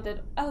jammed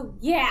it. Oh,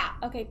 yeah!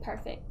 Okay,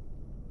 perfect.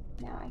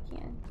 Now I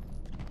can.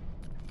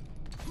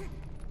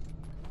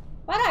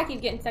 Why do I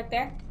keep getting stuck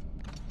there?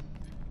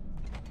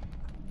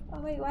 Oh,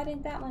 wait, why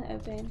didn't that one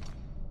open?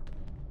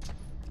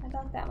 I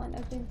thought that one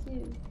opened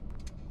too.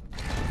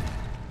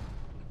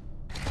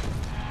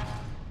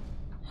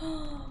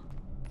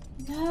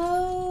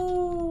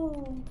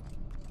 No!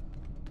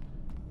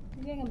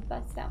 Maybe I can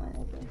bust that one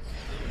open.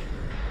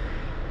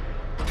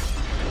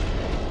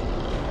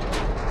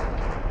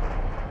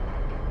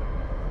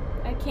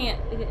 I can't.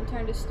 It didn't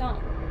turn to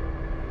stone.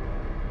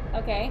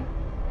 Okay.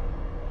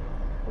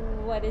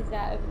 What is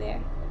that over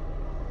there?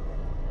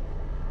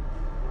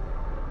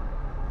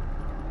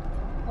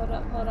 Hold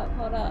up, hold up,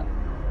 hold up.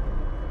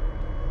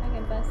 I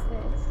can bust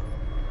this.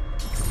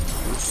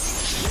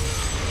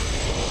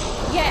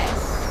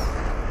 Yes!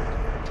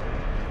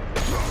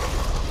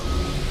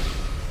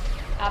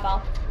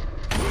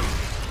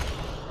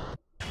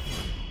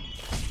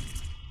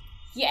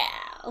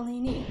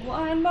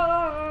 One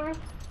more.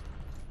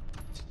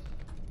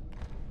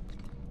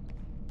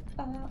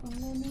 I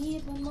only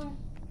need one more.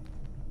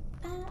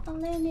 I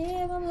only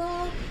need one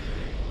more.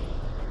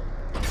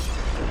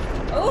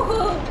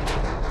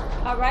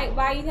 Oh! Alright,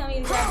 why are you telling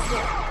me to grab the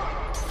door?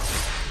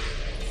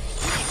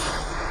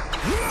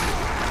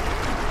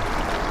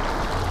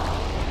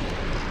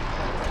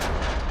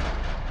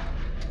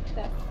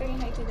 The freaking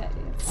heck did that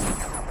do?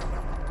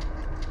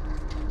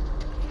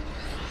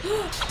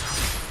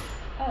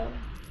 Oh.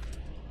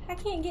 I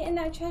can't get in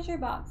that treasure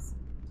box.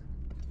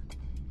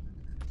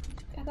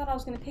 I thought I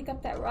was gonna pick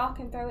up that rock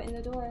and throw it in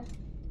the door.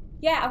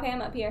 Yeah, okay,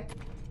 I'm up here.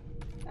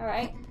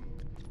 Alright.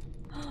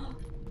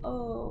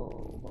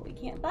 Oh, but we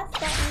can't bust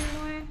that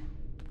anymore.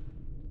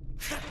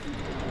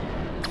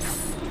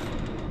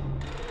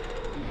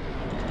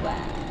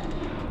 Wow.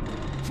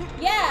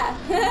 Yeah!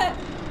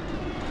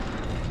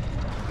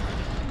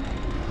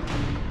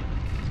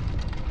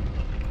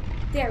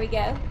 There we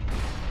go.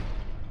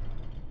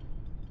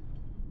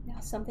 Now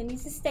something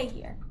needs to stay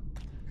here.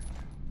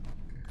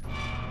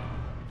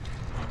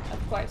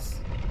 Of course.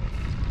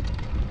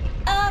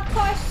 Of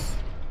course!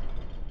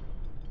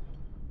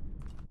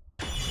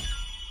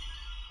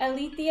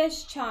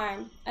 Alethea's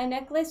Charm, a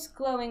necklace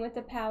glowing with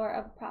the power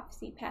of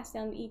prophecy passed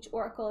down to each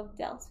Oracle of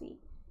Delphi.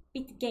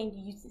 Beat the game to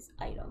use this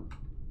item.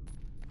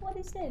 What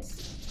is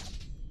this?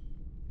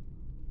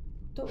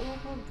 The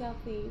Oracle of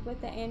Delphi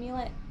with the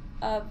amulet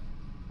of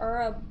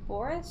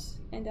Ouroboros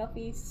and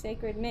Delphi's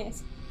sacred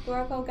mist. The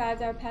Oracle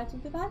guides our path to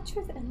divine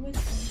truth and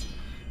wisdom.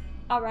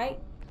 Alright.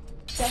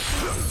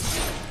 Delphi.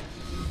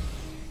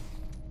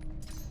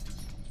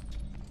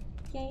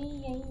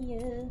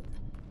 Yeah.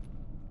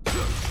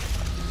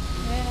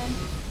 Man.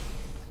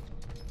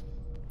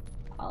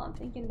 All I'm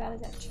thinking about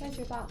is that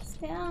treasure box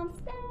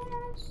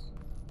downstairs.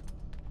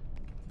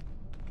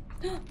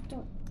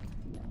 No,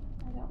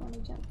 I don't want to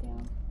jump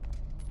down.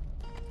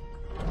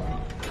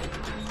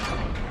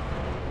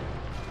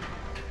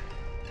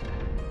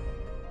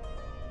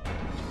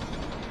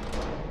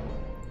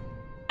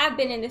 I've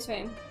been in this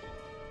room.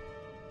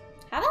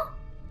 Have I?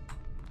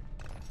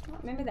 I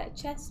don't remember that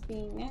chest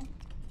being there.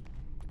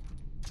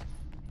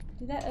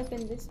 Did that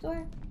open this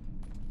door?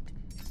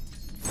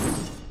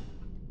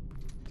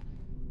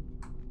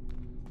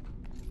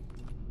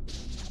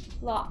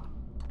 Lock.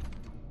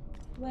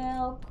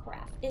 Well,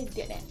 crap. It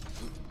didn't.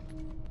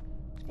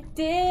 It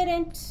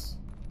didn't.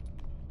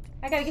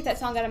 I gotta get that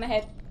song out of my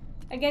head.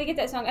 I gotta get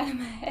that song out of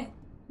my head.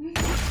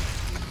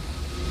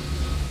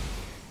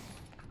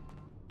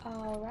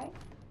 Alright.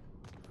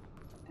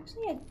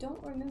 Actually, I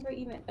don't remember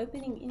even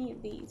opening any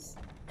of these.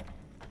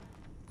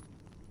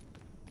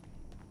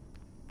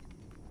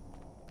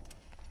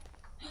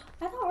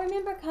 I don't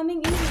remember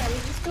coming in here.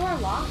 Was this door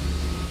locked?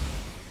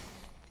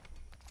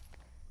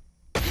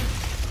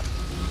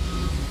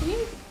 Can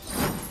you...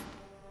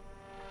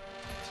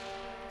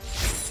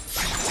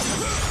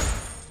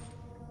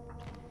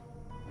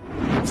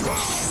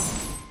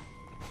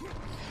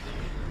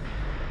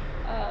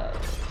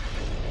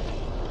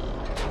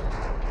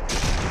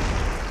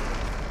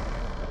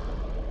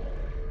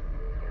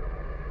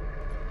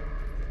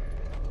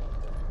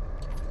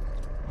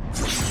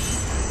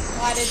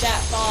 Why did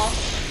that fall?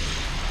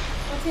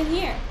 What's in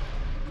here?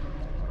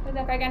 What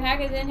the freaking heck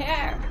is in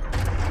here?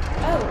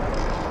 Oh.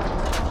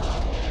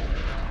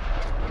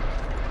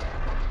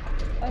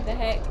 What the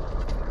heck?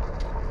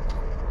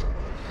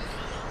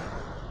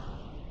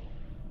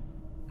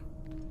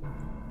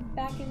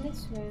 Back in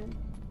this room.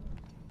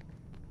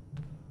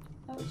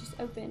 Oh, it just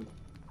opened.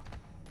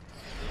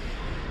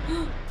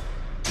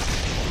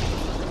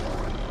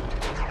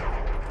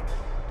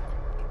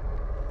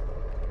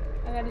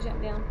 I gotta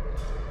jump down.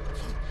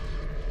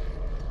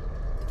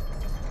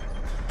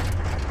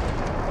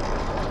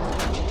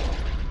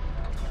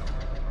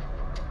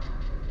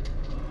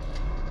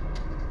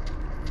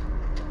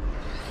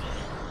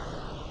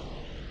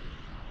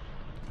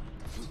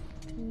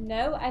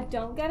 No, I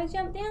don't gotta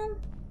jump down?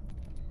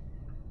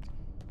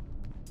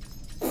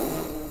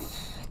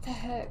 What the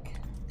heck?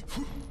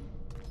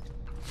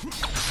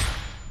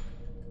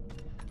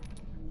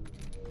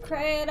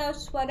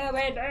 Kratos, what do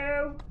we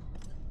do?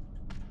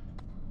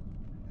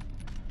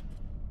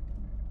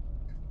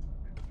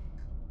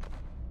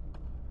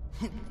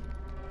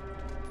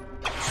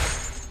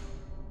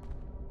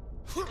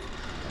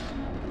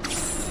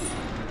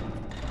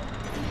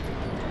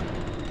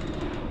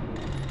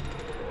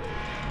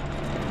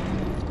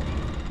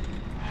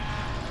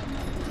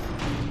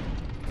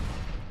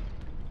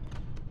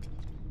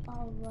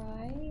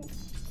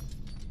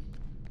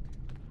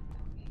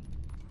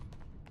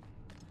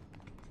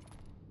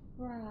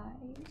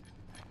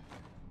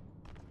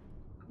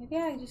 Maybe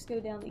I just go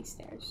down these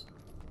stairs.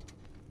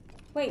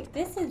 Wait,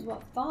 this is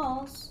what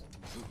falls.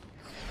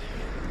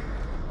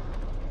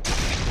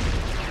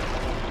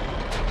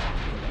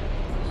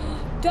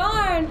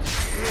 Darn!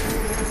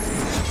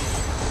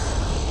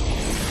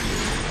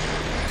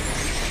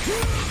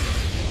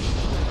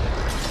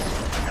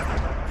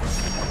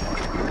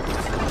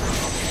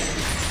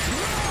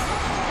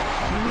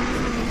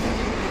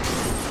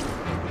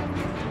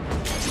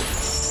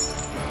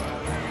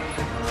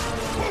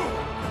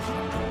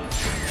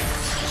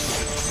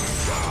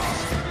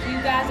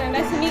 guys are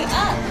messing me up.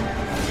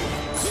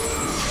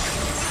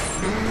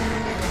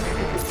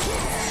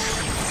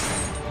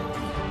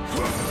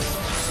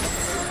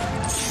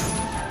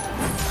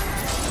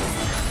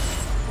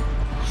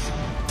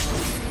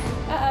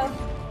 Uh-oh.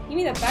 Give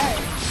me the bird.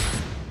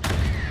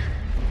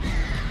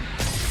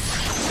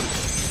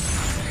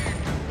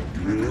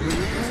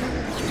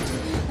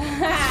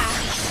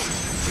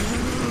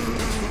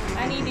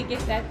 I need to get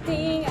that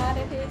thing out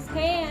of his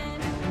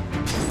hand.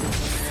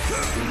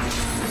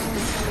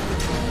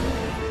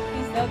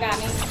 He still got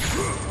me.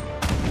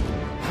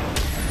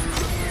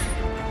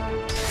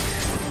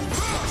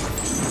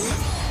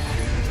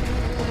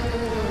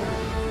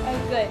 Oh,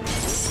 good.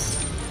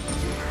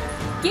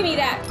 Give me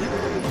that.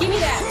 Give me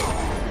that.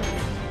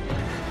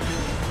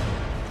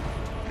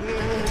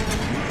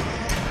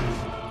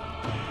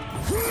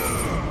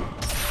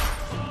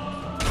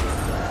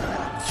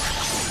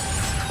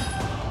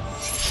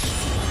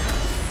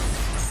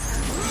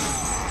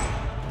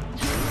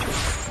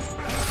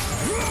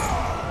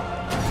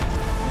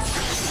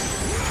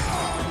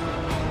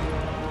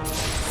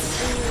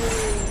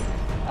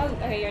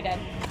 Okay, you're dead.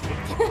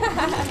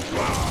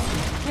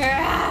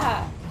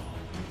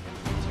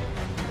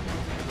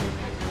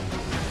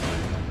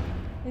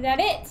 Is that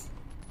it?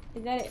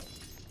 Is that it?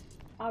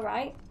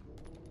 Alright.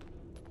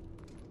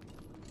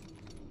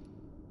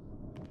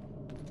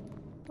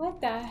 What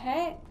the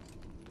heck?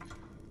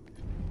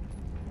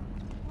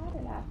 Why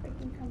did I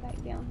freaking come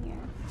back down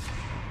here?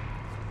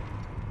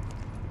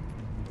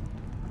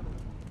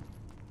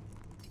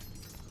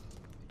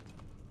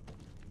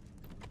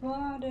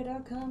 Why did I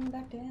come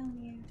back down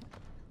here?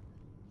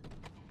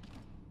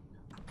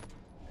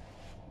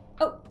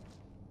 Oh!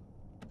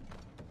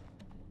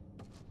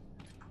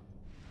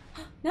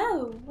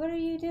 No! What are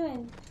you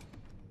doing?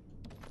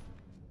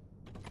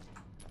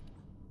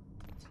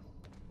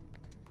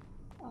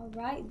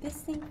 Alright, this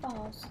thing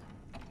falls.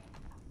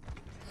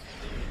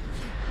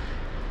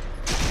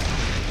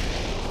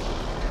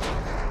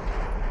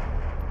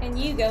 And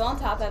you go on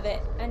top of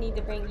it. I need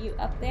to bring you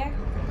up there.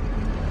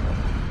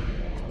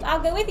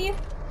 I'll go with you.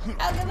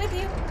 I'll go with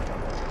you.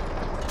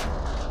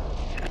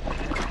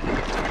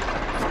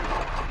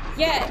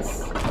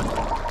 Yes.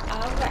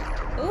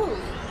 Alright. Ooh.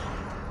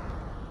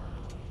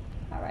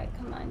 Alright,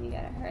 come on. You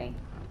gotta hurry.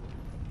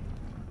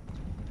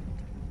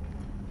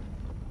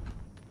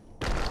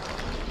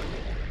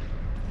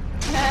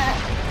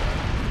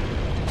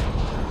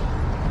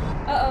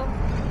 Uh-oh.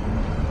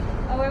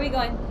 Oh, where are we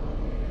going?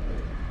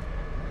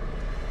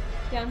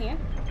 Down here?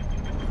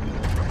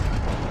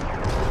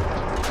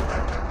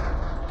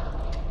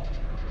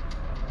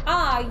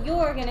 Ah,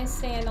 you're gonna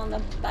stand on the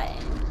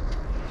button.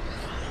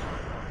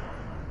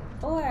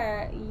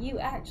 Or you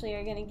actually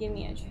are gonna give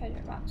me a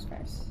treasure box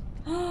first.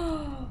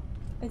 Oh,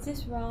 is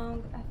this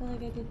wrong? I feel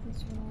like I did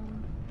this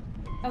wrong.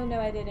 Oh no,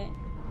 I didn't.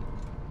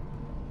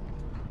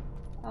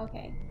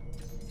 Okay.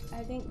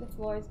 I think the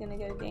floor is gonna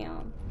go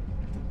down.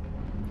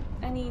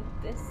 I need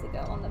this to go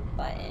on the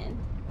button.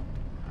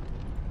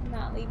 I'm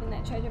not leaving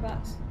that treasure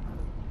box.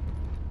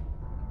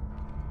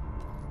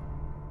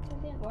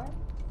 That didn't work.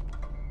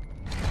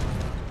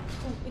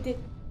 Oh, it did.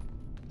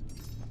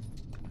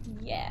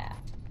 Yeah.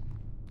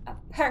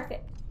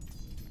 Perfect.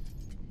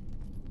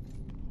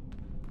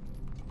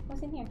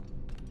 What's in here?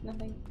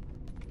 Nothing.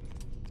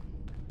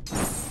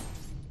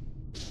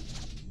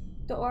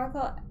 The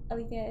Oracle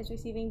Alethea is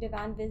receiving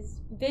divine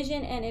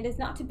vision, and it is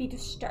not to be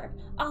disturbed.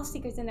 All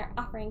seekers and their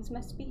offerings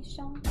must be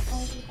shown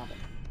only to the public.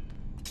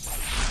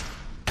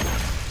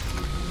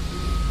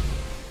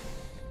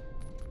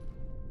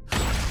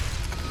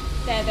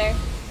 Feather.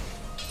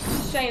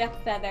 Straight up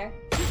feather.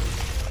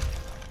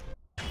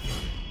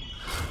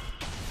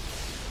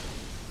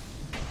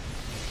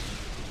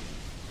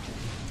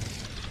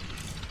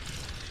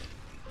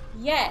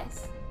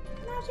 Yes!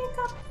 Magic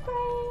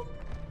upgrade!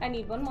 I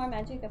need one more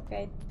magic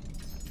upgrade.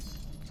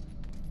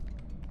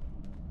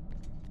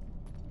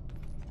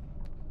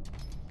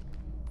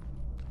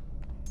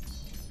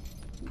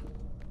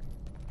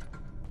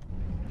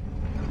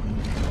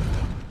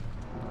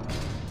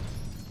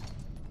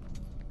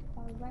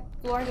 Alright,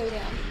 floor go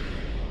down.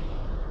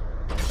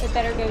 It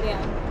better go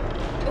down.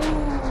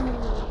 Ooh!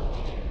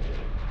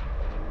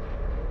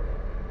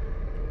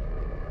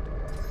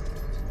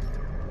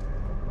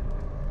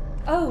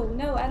 Oh,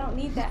 no, I don't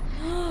need that.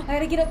 I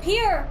gotta get up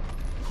here!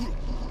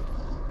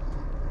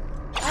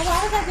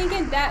 Why was I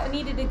thinking that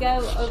needed to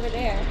go over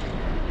there?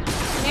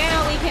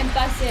 Now we can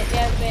bust it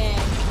open.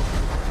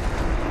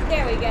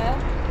 There we go.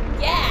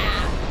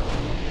 Yeah!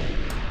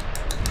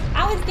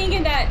 I was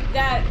thinking that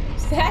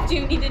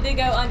statue needed to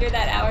go under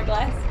that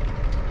hourglass.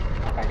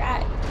 I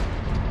forgot.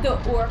 The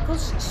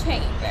Oracle's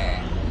Chamber.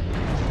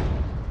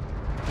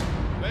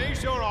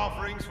 Place your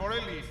offerings for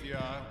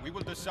Alethea. We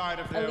will decide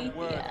if they're Alethea.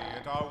 worthy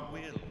at our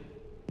will.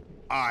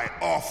 I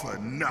offer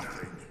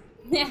nothing.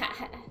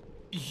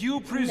 You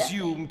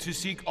presume to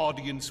seek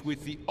audience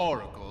with the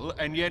Oracle,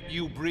 and yet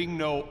you bring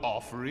no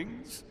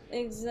offerings?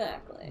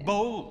 Exactly.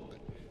 Bold.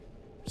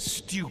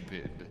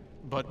 Stupid,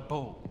 but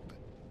bold.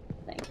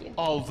 Thank you.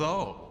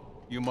 Although,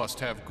 You must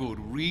have good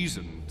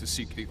reason to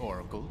seek the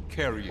Oracle,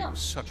 carrying Don't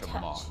such a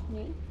touch mark.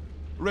 me.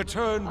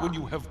 Return when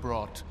you have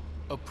brought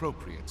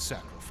appropriate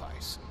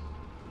sacrifice.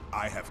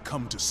 I have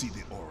come to see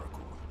the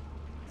Oracle,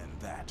 and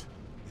that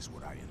is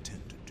what I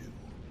intend to do.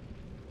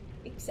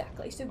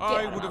 Exactly, so get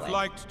I out of would my have way.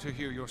 liked to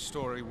hear your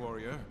story,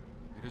 warrior.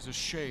 It is a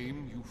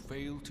shame you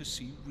failed to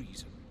see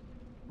reason.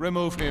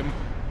 Remove him.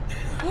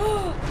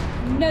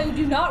 No,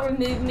 do not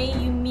remove me,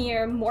 you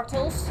mere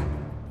mortals.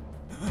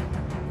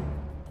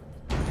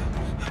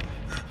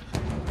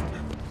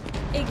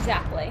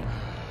 Exactly.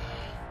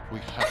 We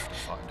have to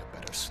find a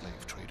better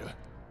slave trader.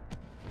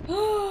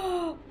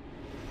 Ew!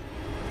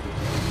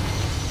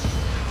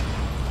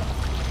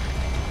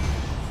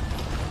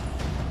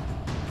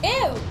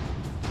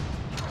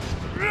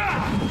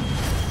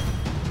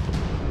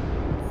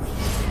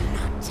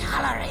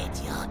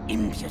 Tolerate your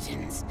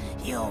impudence.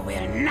 You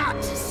will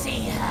not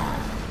see her.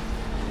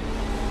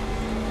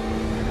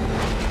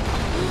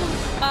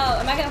 Oh,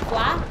 am I gonna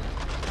fly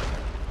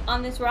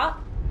on this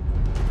rock?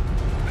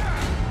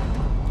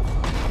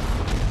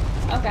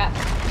 Okay.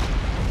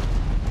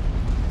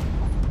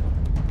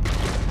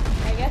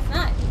 I guess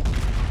not.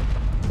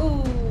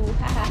 Ooh,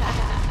 ha ha ha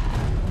ha.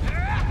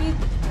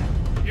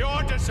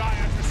 Your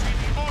desire to see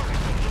the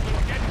Oracle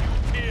will get you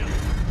killed.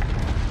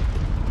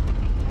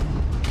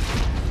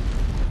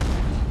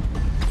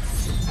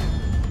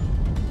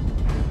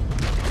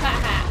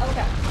 Haha,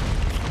 okay.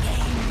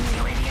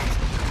 You idiot.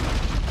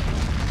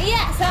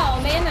 Yes, oh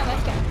man, that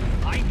was good.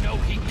 I know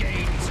he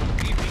gains.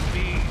 Leave me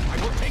be. I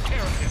will take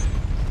care of him.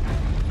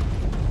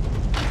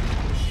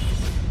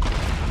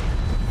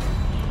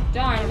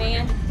 Darn,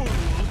 man.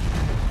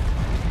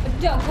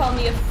 Don't call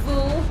me a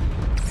fool.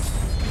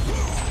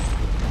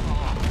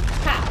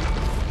 Ha.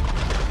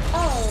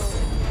 Oh,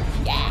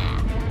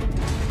 yeah.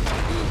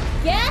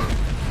 Yeah?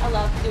 I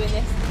love doing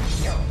this.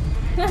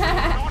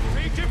 Not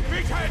be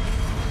defeated!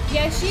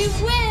 Yes, you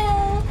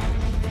will.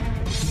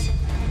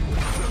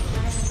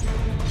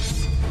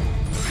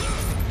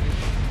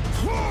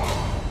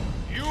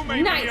 You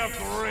may Nice. be a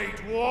great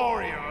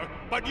warrior,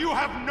 but you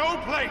have no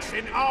place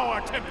in our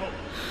temple.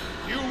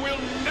 You will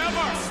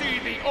never see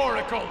the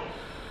Oracle.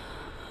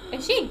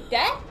 Is she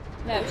dead?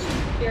 No,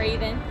 she's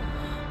breathing.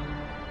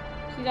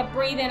 She's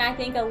breathing, I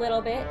think, a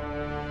little bit.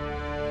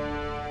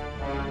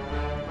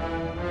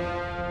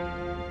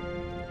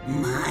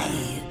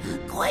 My,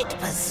 quite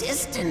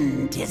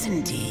persistent,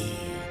 isn't he?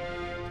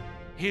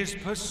 His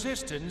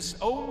persistence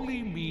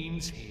only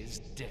means his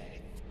death.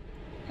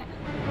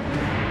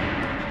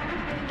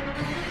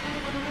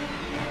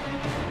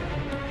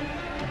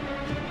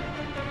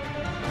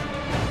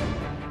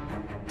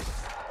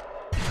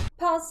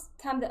 Pause.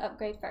 Time to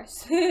upgrade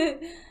first. You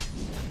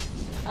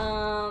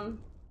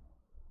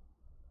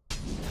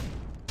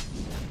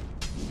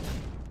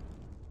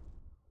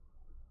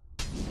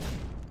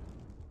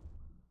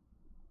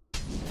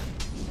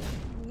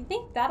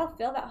think that'll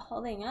fill that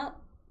whole thing up?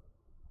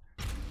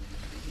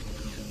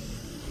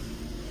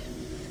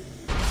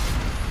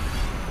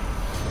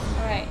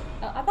 Alright.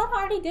 Oh, I thought I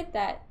already did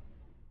that.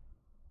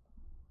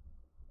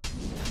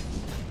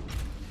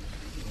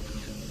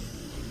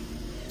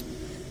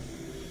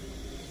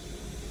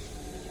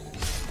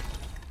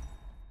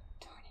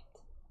 Darn it.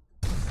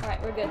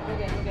 Alright, we're good, we're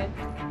good, we're good.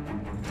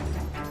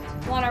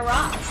 Wanna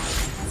rock?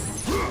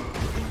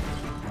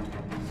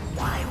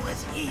 Why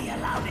was he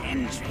allowed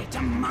entry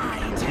to my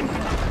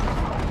temple?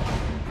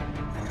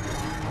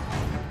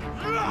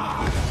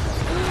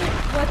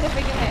 What the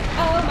freaking heck?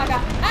 Oh my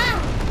god. Ah!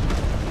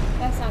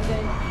 That's not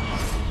good.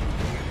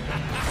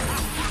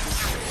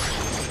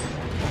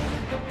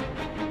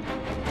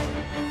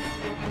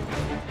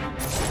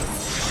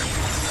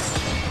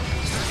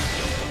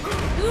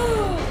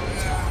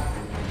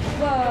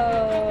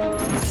 Whoa.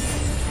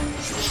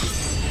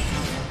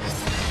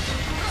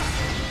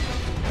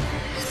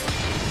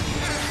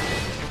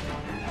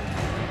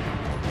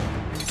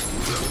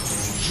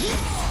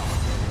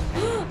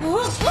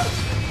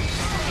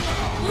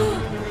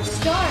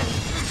 Darn.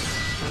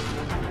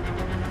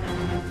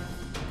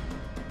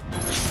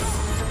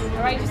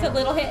 Alright, just a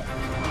little hit.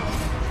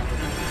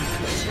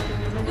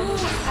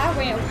 I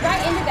ran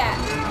right into that.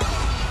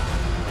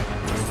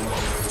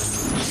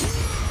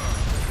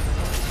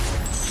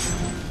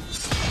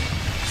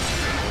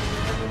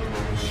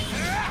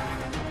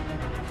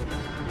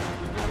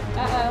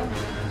 Uh-oh.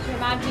 This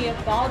reminds me of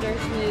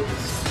Baldur's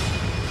moves.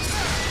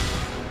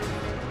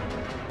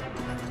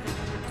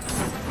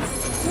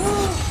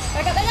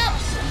 Back up, back up!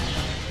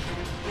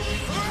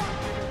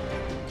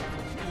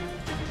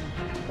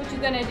 What you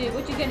gonna do?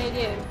 What you gonna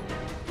do?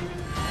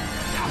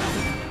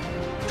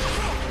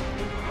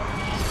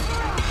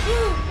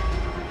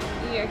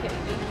 You're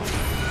kidding me.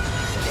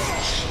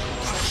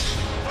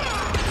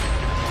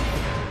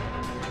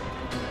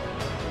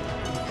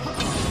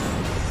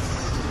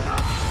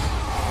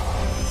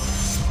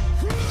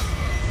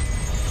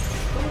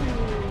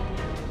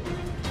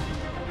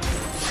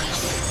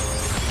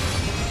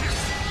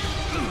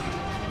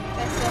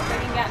 That still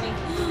freaking got me.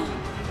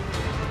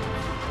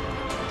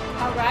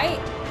 Alright.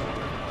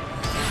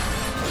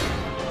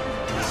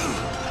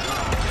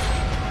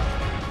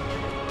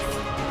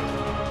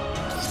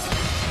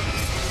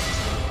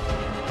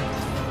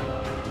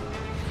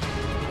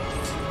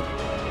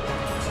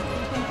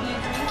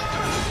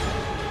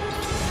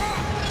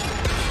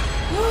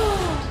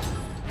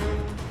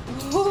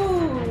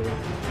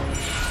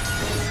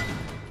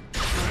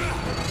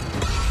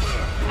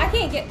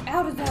 get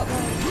out of that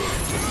way.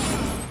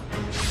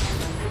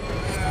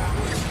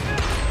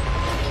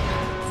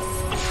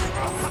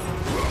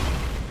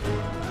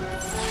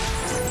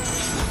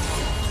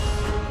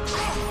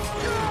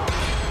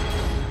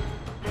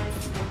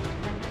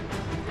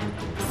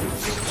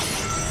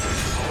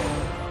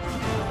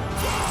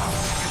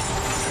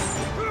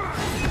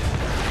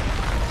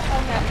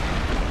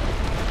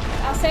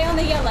 Stay on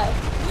the yellow.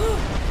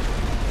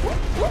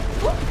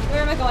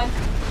 Where am I going?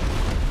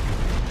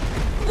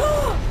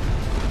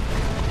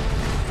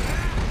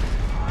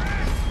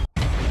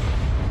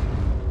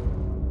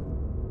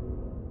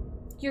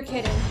 You're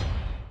kidding.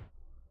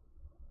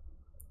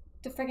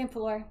 The friggin'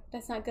 floor.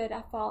 That's not good.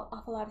 I fall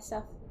off a lot of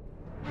stuff.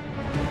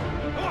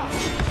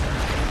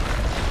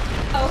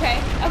 Okay.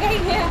 Okay,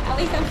 yeah. At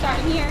least I'm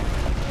starting here.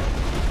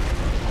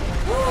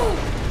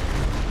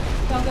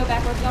 Don't go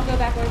backwards. Don't go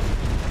backwards.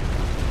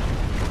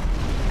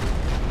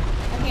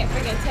 I can't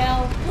friggin'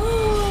 tell.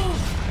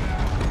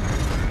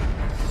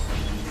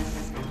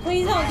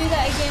 Please don't do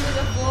that again to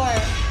the floor.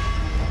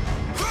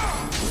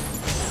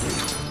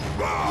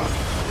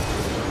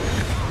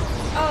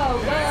 Oh,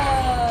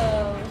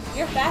 whoa.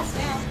 You're fast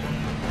now.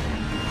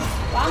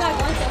 Why am I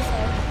going so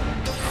slow?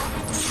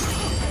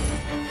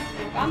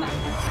 Why am I?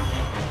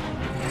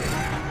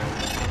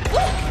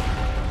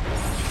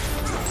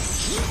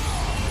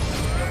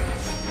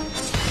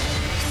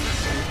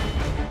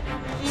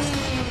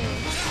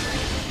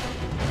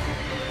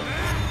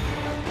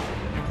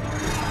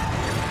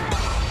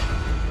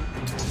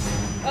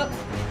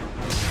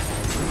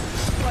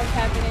 What's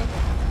happening?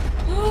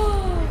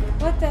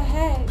 What the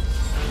heck?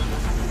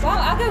 Wow,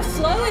 I go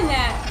slow in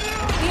that.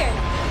 Weird.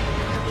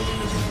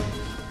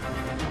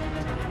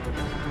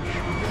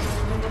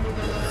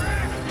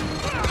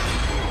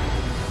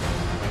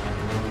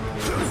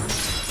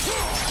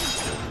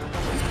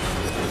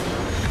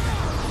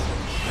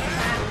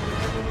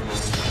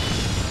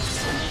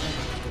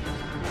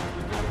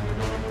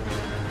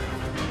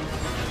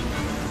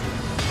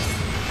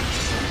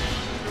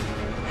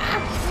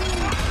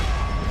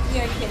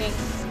 You're kidding.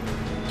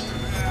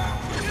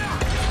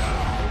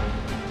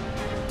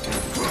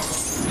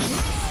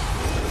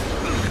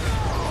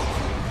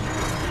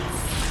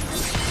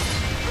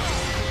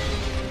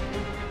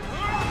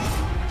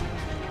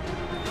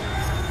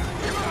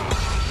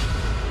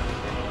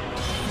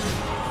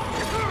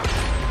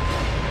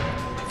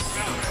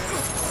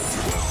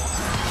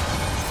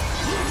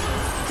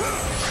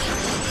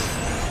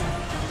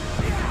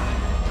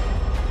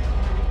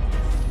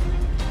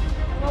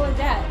 What was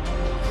that?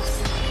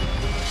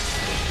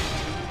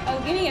 Oh,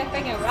 give me a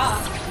freaking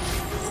rock.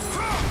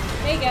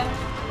 There you go.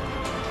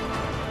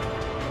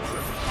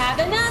 Have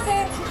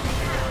another.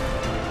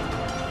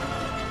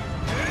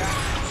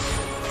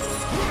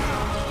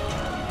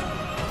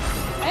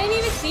 I didn't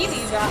even see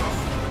these rocks.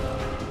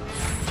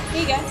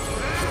 Here you go.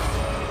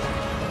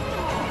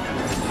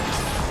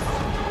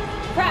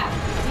 Crap,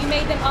 you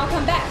made them all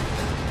come back.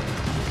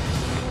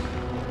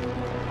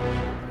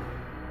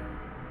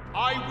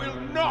 I will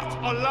not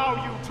allow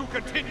you to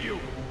continue.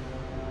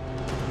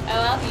 Oh,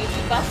 well,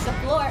 you bust the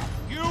floor.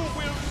 You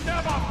will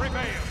never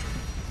prevail.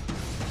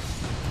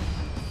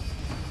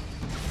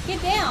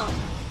 Get down.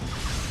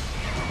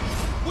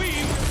 We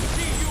will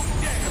see you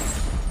dead.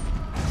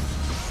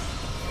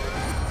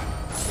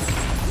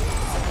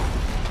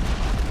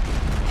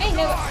 Ain't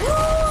no.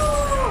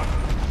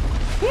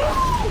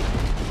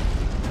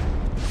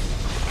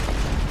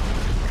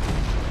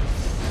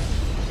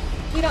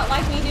 You don't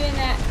like me doing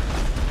that.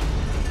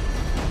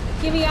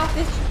 Get me off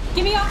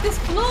this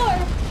floor.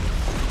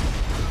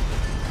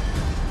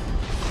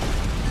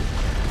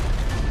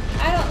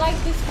 I don't like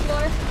this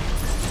floor.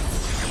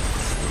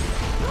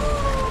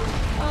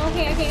 Oh,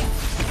 okay, I can't.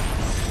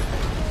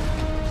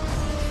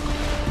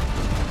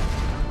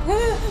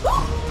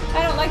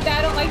 I don't like that,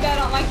 I don't like that,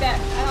 I don't like that.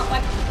 I don't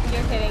like,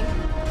 you're kidding.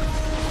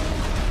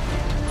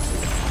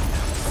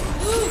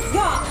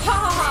 Yeah, ha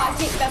ha ha,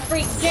 get the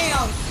freak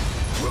down.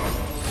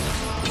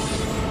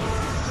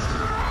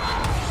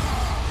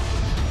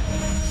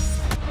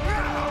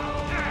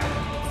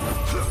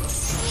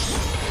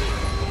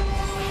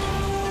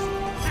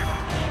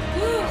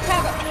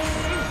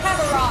 Have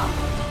a rock.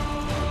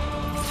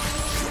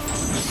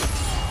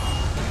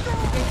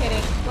 You're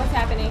kidding. What's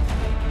happening?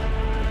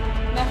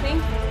 Nothing?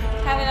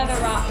 Have another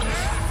rock.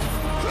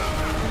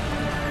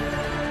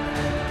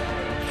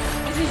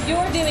 This is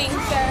your doing,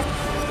 sir.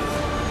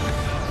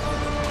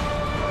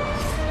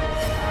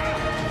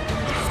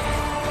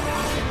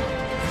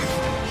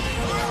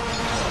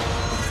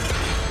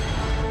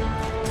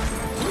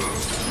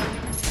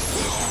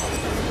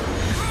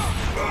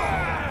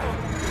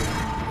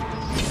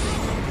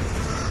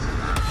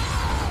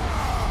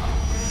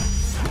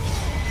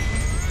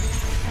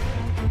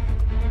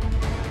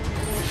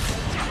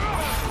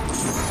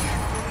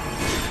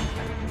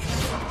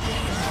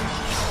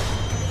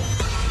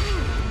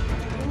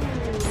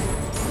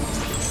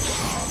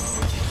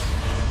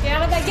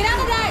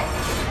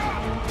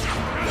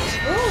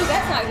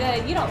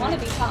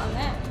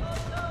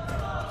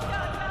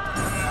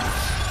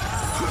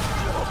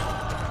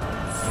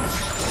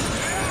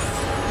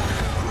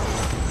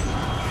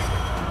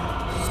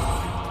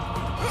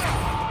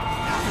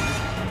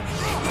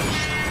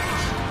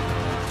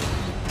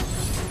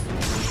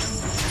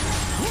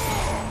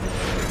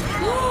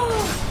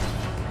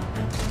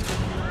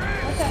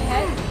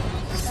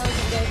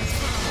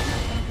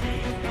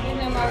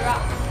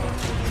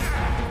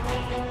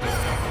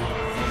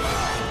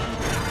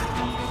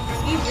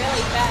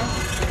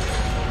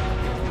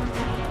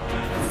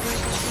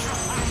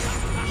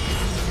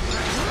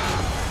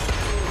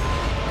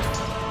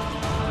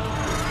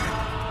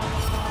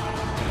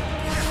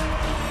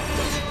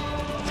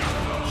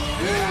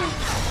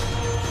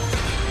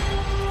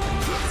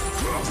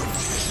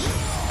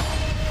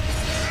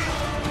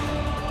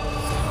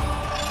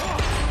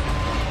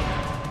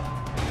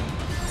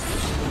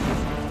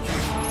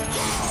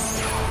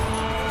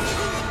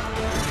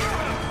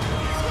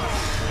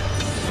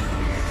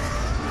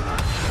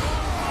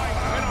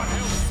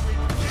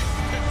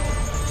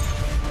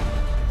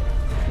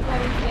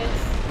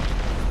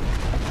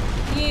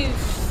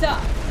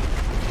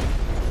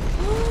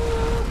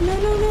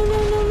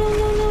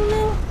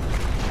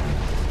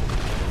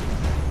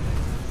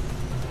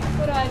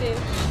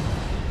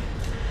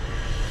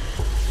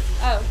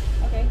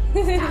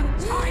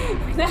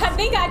 I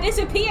think I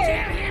disappeared.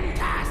 Kill him,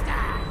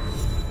 Caster!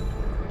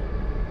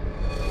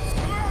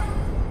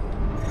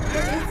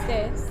 What is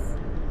this?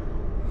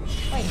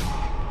 Wait.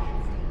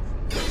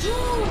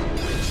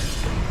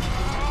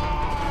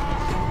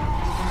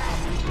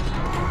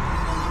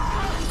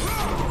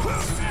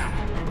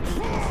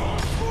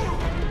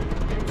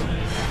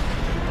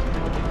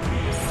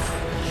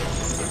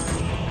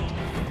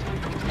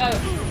 Oh.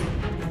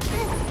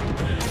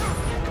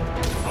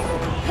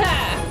 Ha!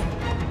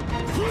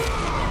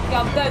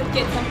 Y'all both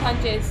get some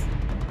punches.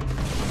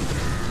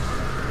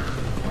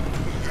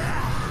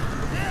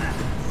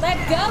 Let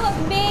go of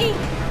me!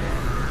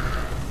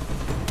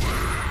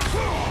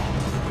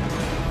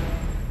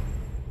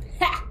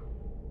 Ha!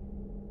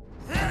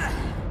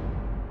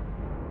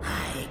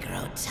 I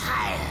grow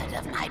tired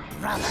of my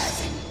brother's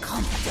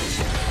incompetence.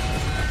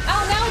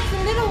 Oh, now it's the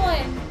little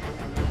one.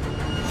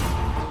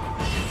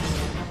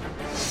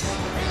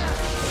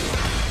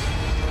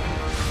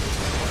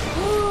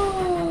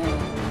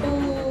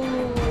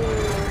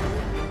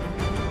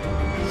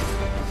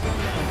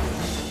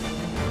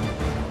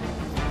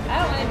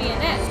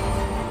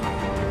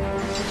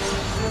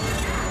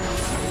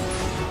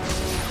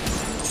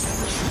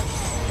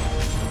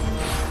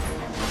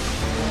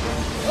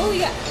 Oh,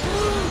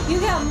 you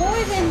got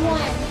more than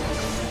one.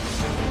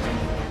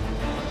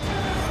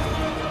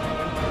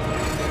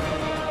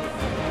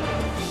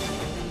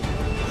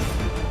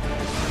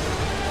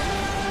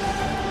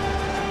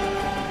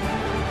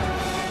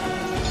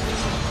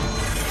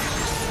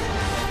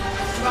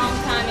 Wrong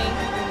timing.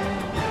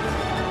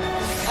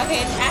 Okay,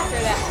 it's after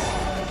that.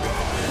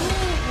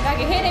 If I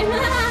can hit him.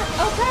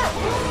 Oh crap!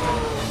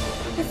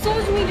 It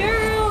slows me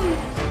down.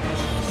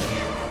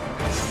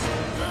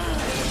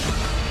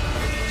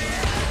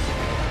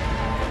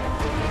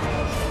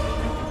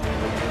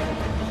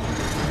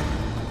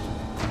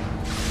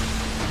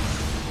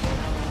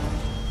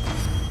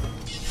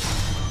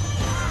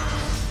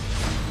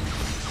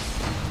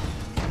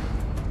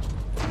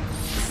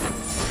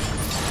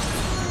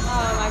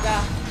 Oh my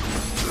god.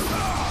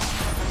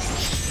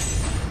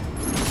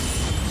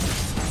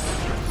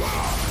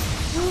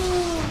 No. Whoa.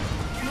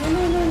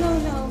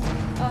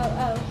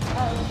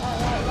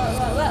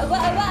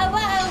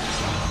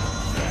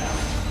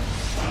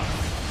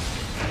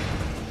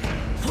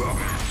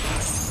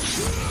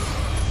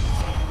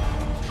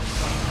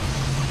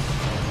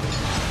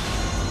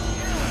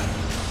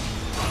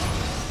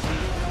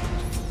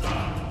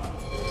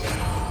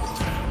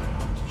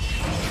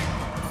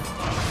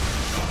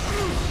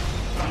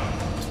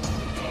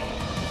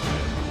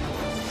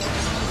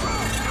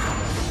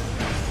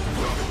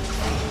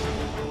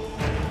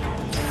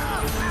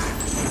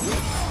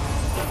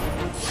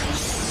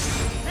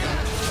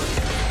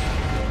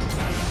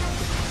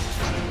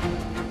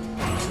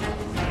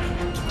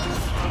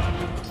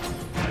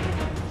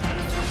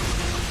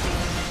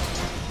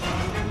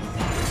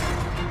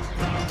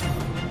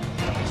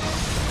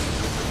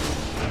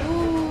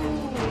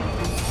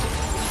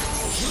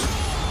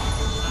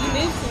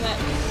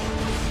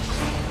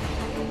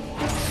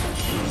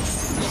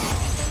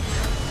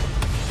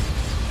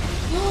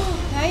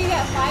 Now you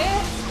got fire?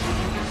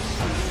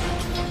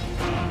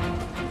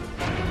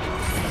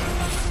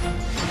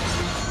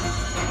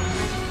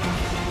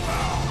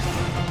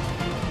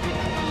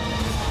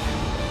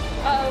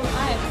 Uh-oh,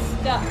 I am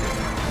stuck.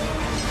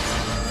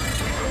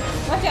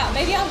 Watch out,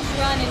 maybe I'll just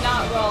run and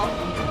not roll.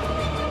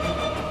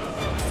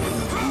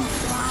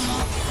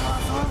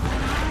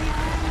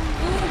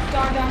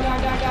 Darn.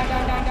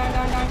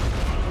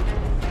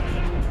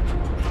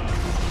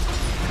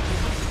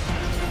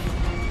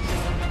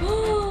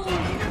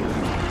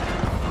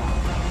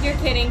 You're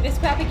kidding. This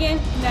crap again?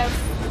 No.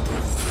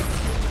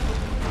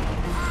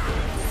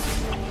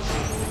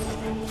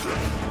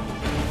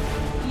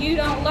 You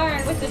don't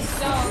learn with the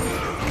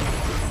stone.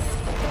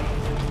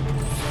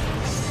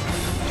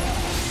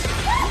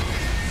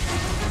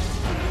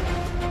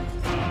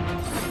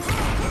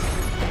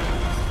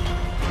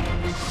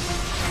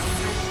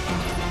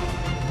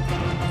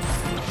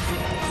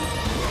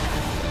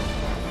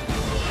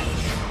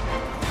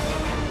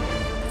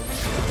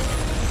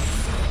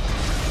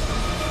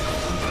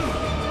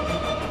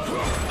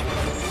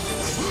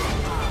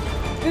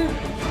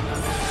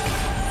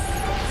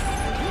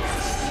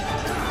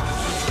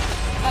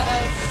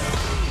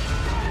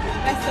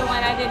 That's the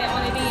one I didn't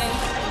want to be in.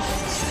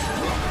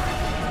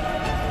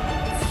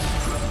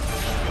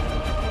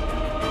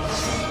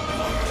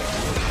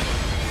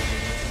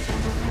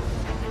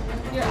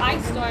 Your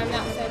ice storm,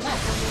 not so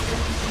much.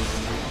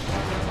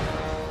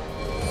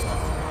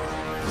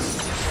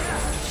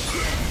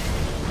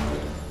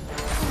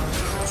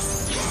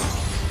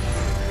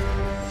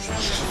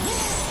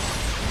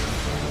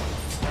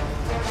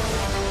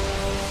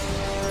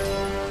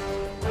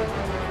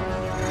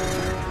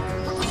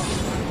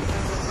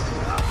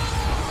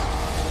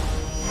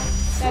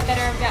 That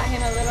better have got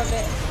him a little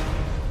bit.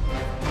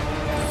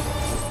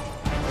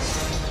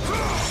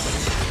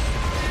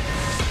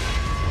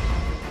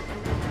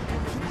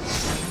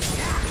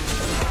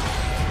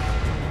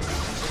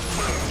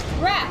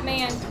 Rat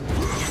man.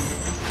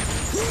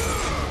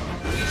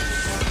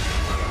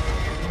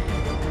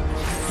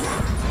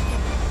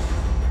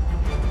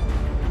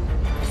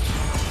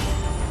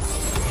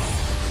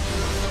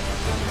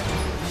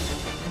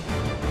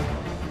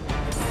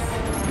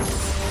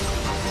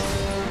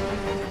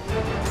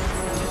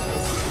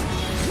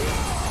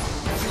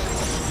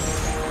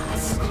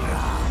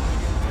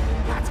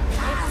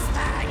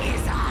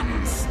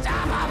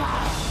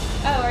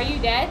 Oh, are you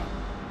dead?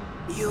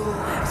 You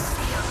have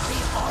sealed the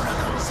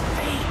Oracle's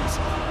fate.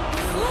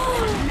 You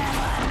will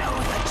never know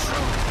the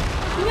truth.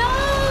 No!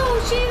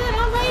 She's an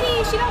old lady!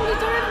 She don't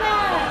deserve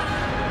that!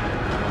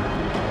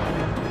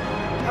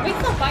 Are we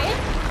still fighting?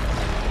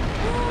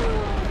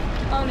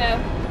 Oh no.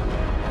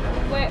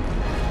 Where?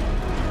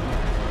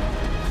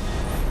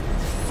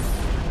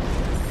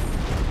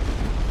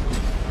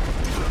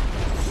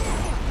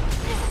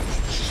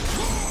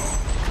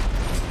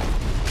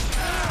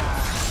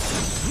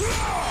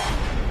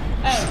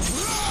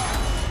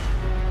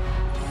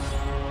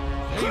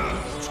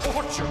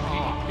 Torture me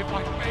if I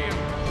fail.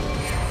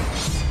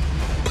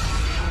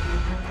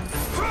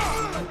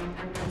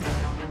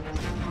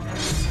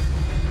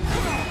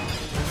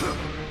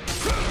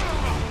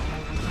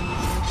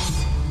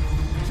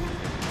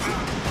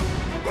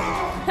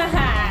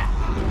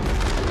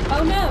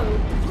 Oh no!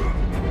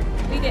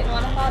 We didn't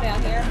want to fall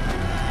down here.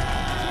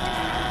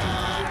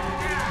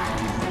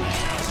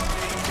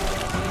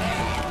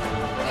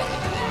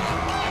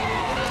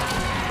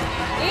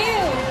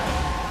 Ew!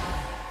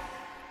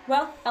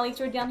 Well, at least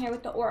we're down here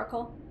with the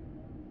Oracle.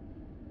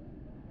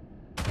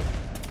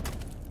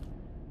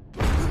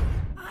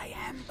 I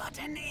am but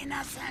an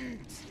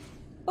innocent.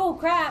 Oh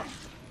crap!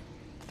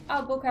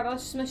 Oh bull crap! I'll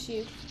smush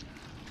you.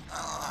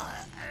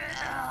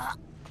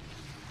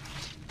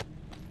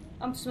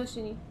 I'm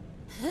smushing you.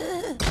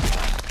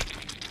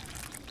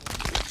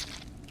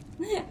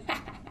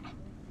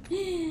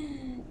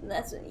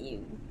 That's what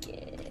you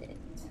get.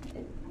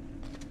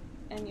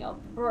 And your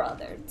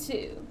brother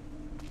too.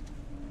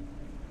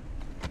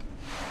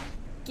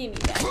 Give me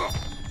that.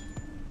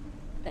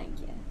 Thank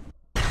you.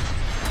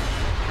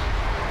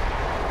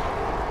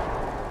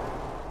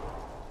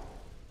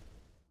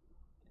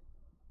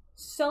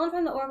 Stolen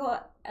from the Oracle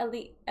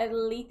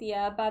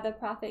Alethea by the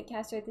Prophet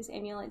caster, this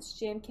amulet's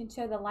gem can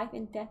show the life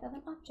and death of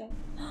an object.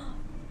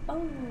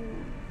 Oh.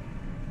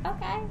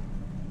 Okay.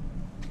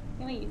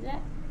 Can we use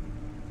that?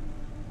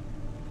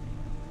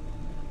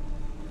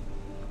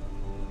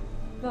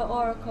 The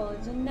Oracle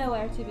is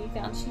nowhere to be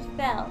found. She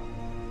fell.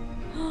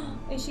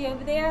 Is she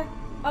over there?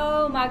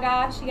 Oh my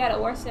gosh, she got it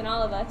worse than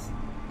all of us.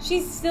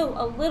 She's still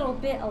a little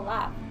bit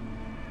alive.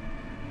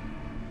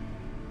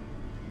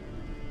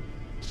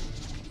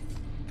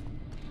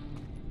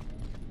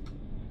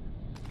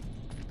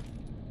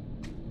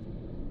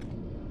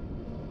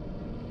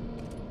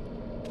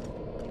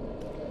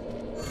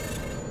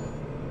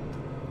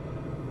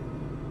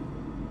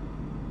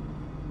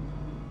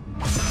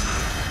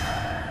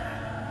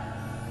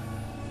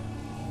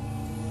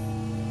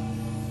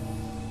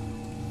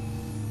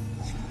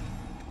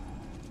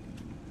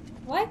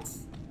 What?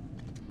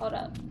 Hold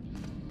up.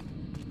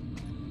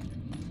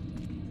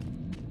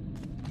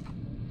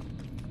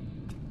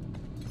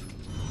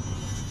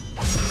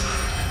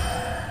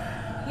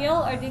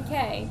 Heal or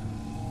decay?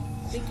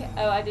 Decay.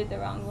 Oh, I did the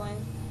wrong one.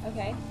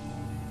 Okay.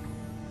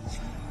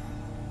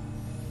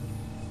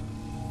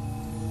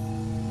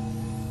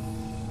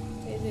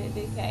 Is it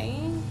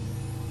decaying?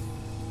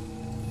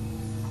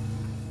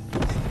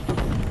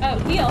 Oh,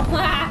 heal.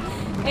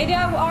 It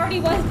already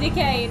was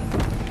decayed.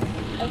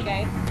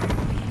 Okay.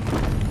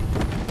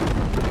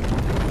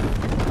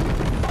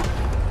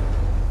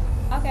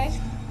 Okay.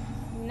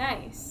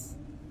 Nice.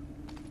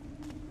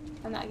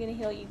 I'm not gonna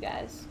heal you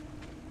guys.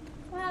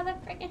 How the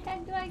freaking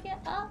heck do I get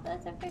up?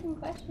 That's a freaking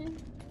question.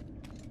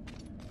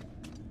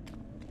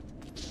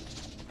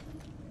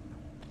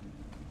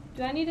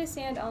 Do I need to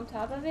stand on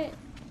top of it?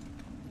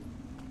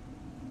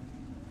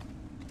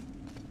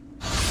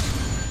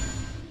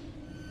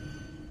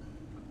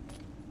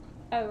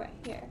 Oh, right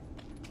here.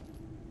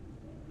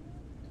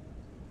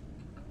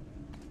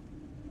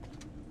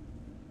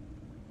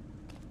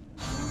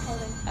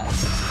 Holding up.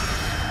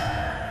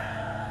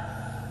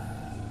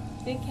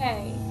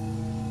 Decay.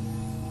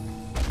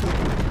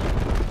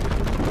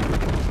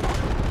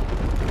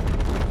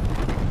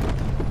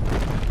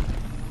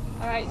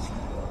 Alright.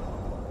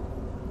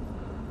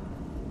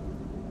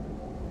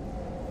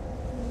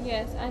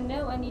 Yes, I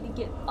know I need to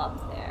get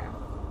up there.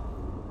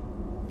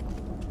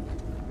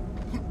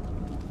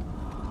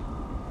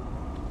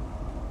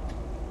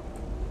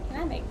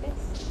 Can I make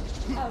this?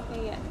 Oh,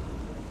 okay, yeah.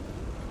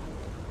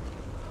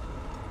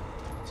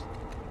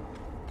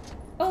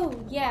 Oh,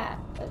 yeah,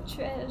 a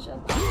treasure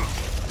box.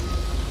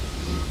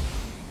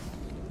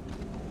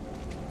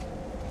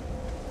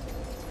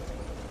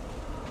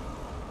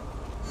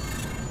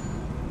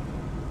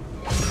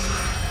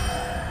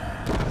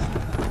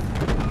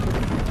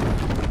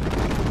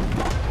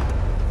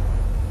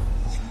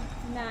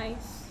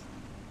 Nice.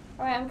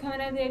 Alright, I'm coming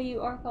over there to you,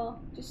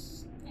 Oracle.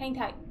 Just hang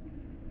tight.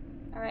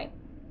 Alright.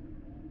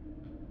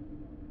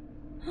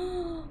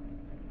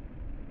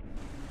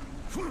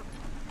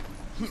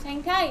 Just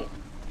hang tight.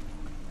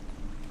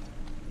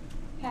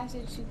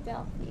 Passage to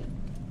Delphi.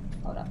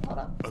 Hold up, hold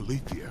up.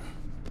 Alethea.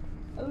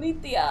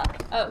 Alethea.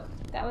 Oh,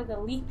 that was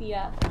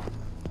Alethea.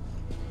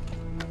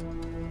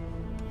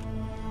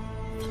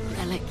 The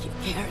relic you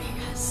carry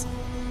has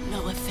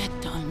no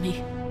effect on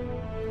me.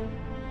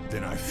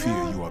 Then I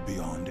fear you are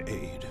beyond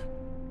aid.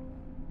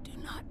 Do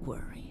not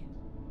worry.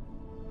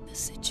 The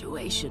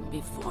situation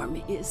before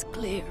me is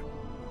clear.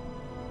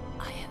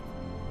 I have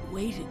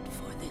waited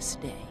for this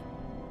day.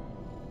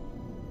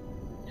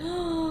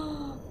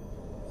 Your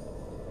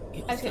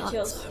I get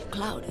chills. thoughts are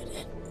clouded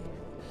and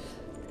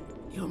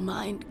your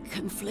mind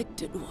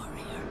conflicted,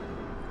 warrior.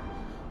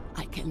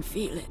 I can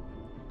feel it.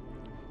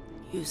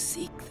 You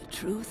seek the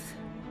truth?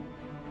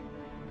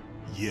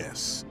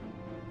 Yes.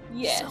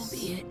 Yes. So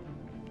be it.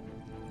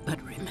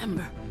 But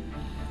remember,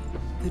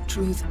 the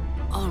truth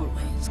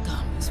always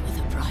comes with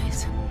a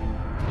price.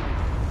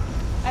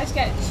 I just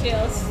got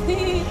chills.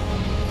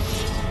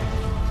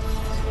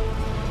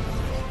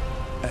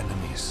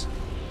 Enemies.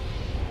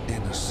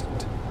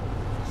 Innocent.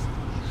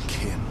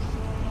 Kin.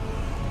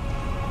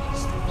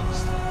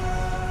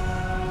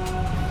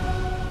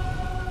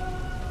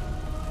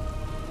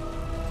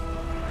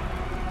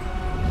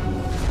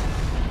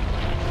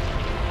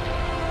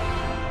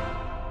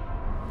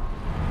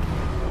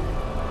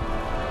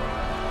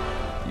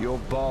 Your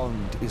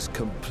bond is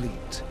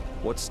complete.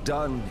 What's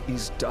done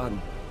is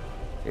done.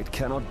 It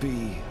cannot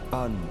be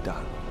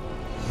undone.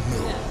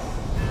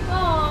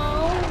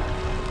 Oh.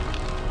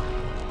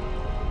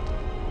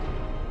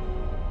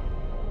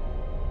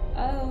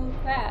 Oh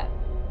crap.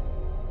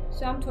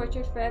 So I'm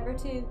tortured forever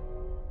too.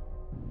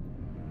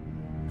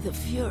 The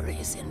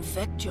Furies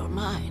infect your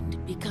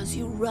mind because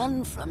you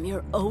run from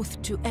your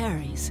oath to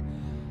Ares.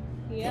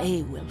 Yep.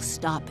 They will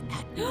stop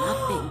at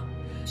nothing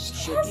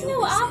should has you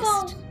no resist.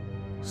 eyeballs.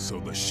 So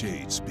the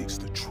Shade speaks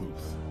the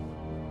truth.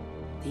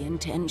 The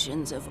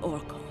intentions of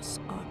Orcos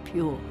are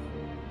pure,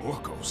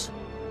 Orcos?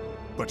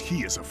 But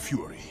he is a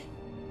Fury.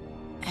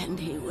 and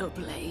he will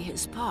play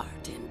his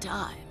part in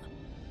time.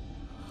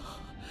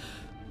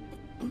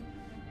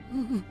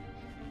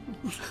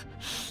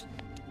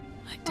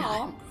 My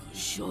time grows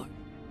short.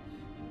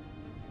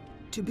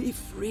 To be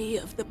free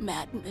of the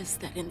madness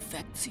that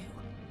infects you,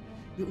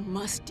 you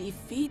must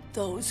defeat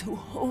those who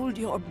hold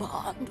your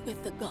bond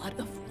with the god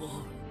of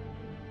war.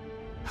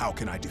 How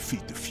can I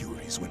defeat the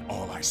Furies when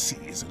all I see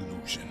is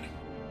illusion?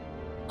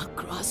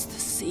 Across the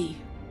sea,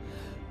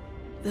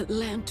 the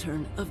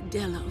lantern of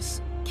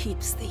Delos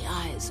keeps the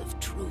eyes of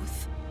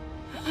truth.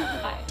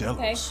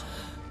 Delos?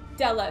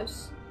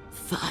 Delos.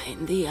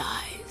 Find the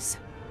eyes,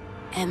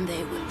 and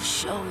they will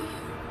show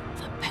you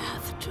the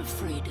path to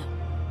freedom.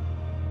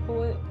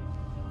 What?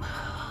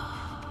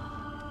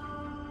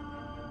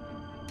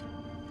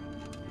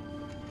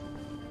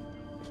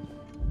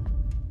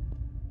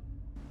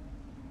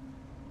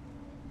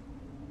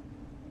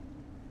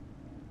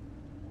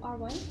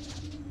 R1?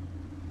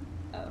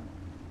 Oh.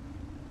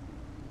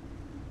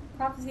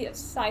 Prophecy of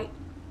sight.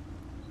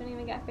 She don't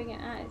even got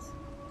freaking eyes.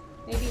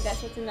 Maybe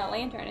that's what's in the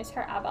lantern, is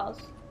her eyeballs.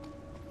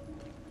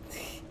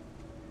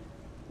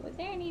 Was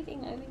there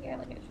anything over here,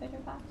 like a treasure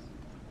box?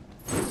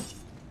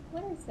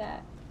 What is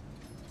that?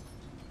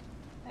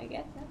 I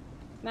guess that.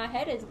 My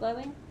head is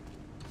glowing.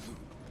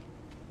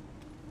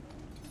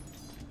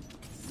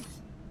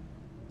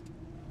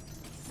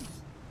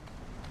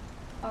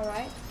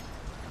 Alright.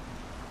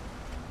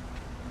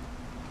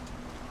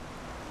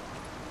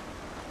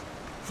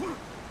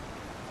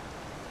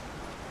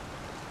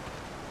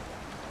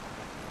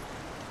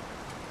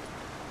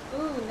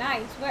 Ooh,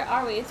 nice. Where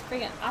are we? It's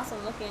freaking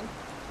awesome looking.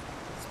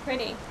 It's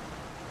pretty.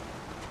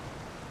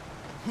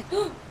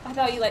 I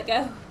thought you let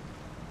go.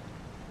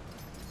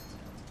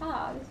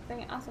 Ah, this is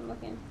freaking awesome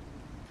looking.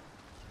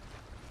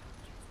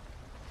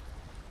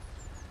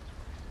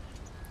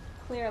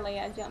 Clearly,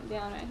 I jumped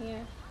down right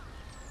here.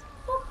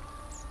 Whoop.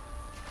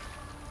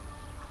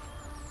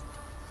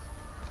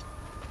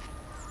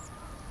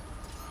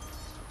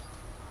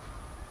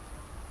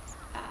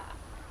 Ah.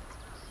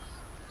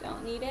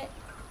 Don't need it.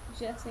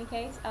 Just in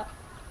case. Oh.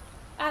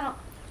 I don't.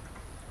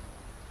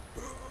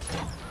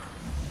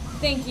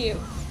 Thank you.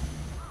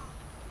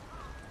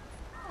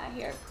 I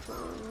hear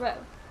crow.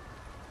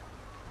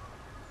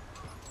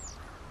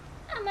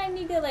 I might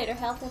need it later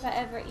help if I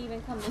ever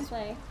even come this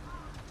way.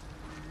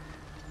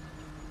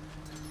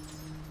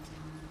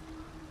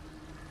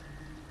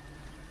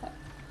 Oh.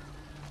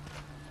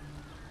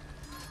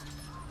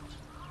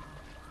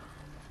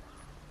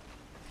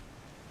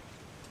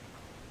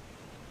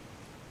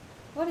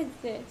 What is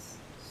this?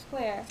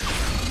 Square.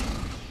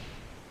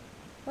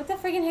 What the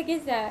friggin' heck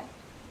is that?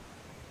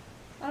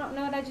 I don't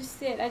know what I just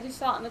did. I just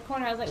saw it in the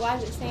corner. I was like, why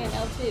is it saying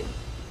L2?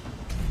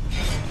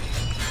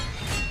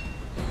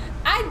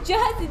 I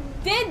just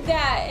did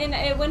that and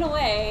it went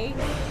away.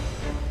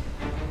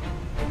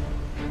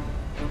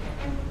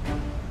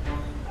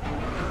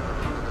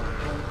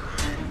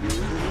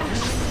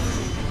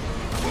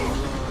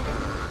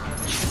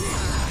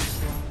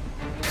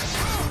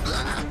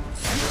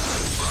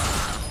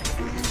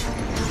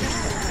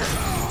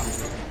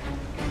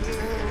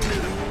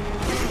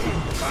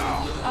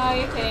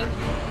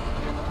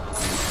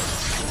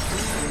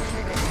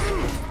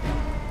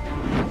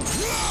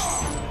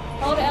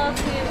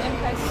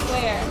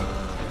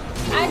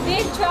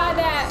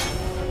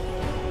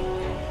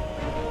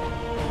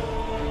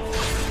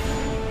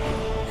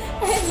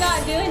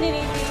 doing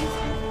anything.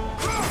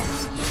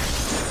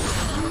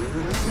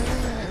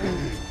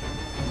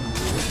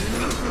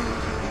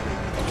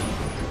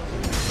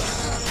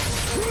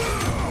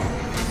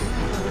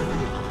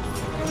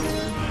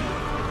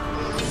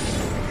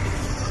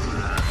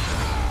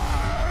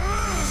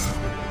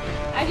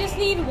 I just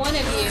need one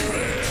of you.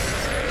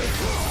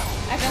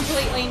 I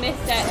completely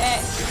missed that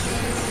X.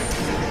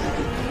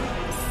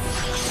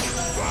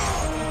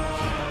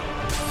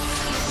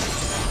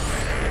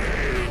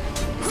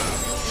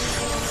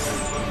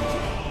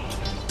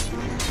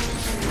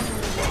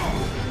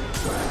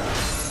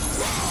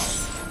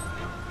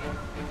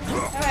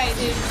 Alright,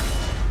 dude.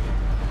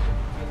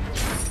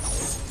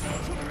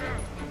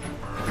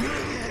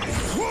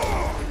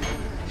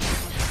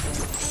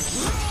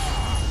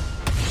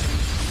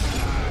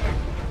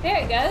 There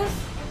it goes.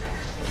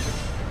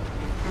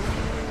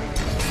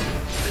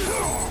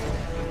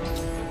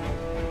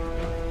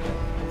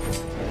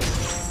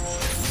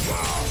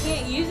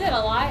 Can't use it a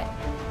lot.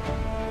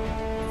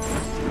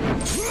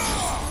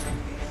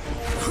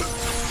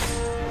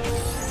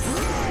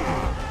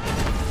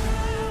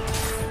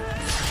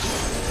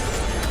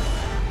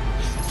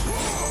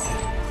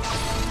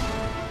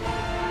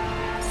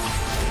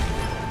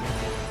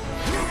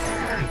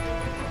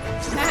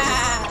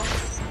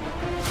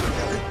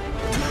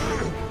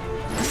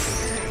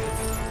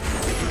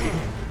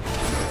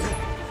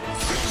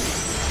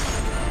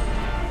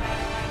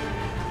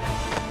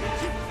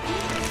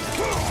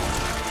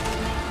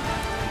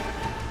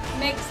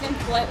 Makes them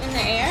float in the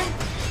air.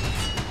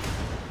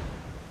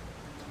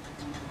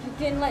 It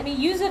didn't let me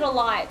use it a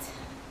lot.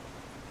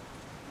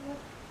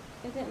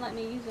 It didn't let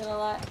me use it a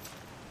lot.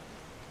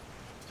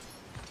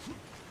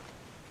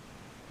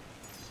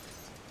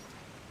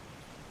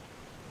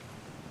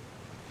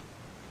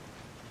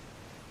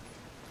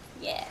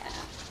 Yeah.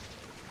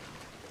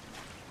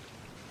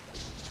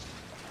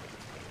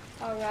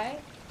 All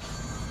right.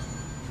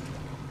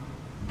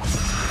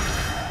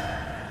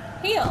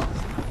 Heal.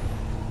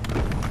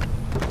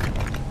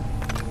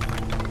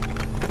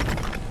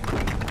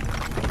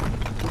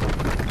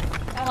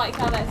 I like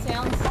how that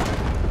sounds.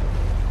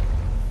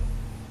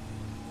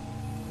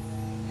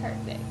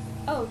 Perfect.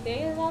 Oh,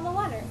 there's all the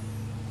water.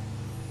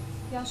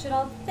 Y'all should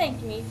all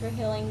thank me for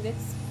healing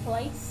this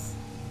place.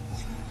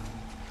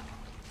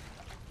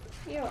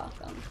 You're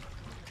welcome.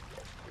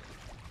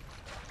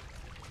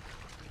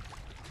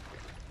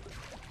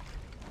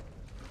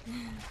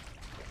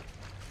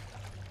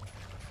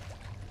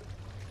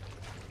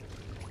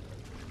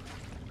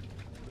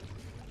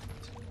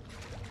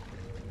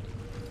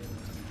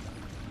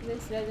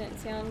 This doesn't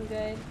sound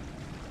good.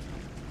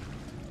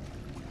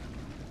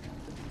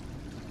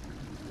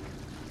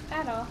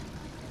 At all.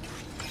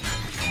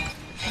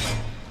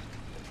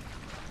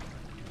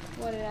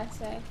 What did I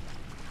say?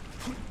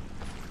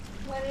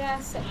 What did I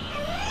say?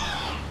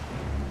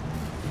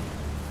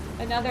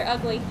 Another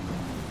ugly.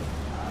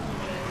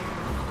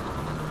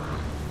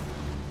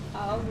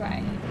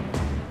 Alright.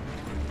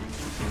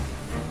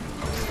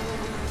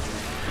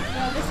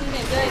 No, this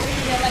isn't good. This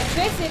is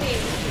electricity.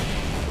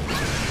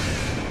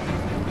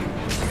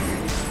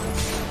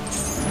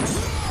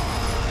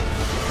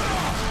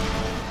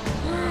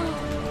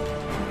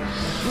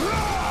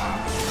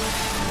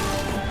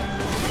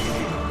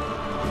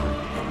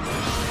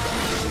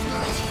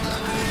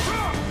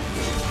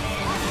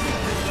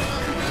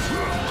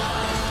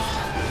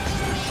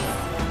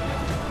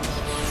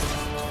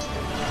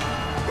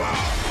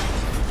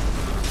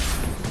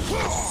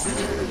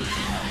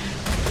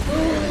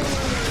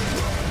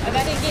 Oh,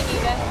 that didn't get me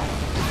though.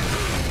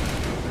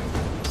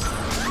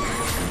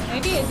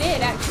 Maybe it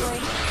did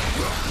actually.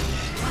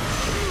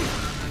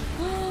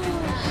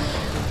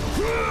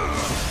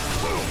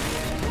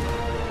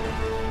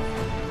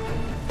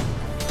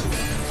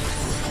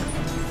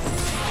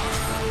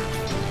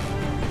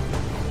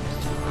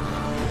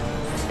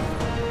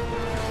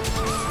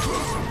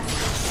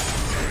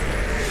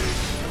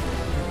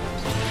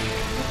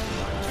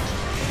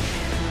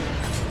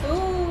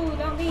 Ooh,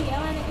 don't be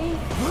yelling at me.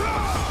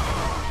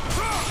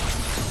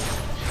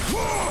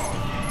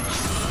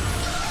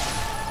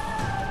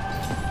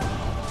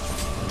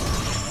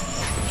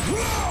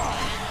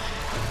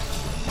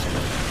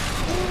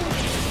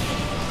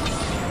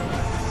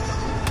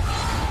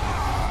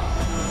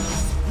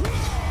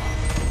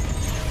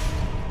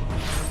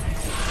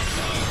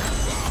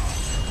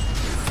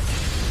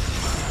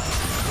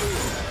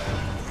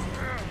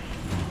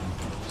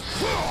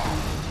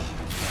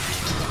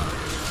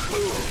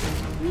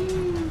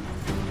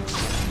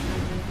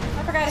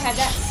 I forgot I had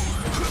that.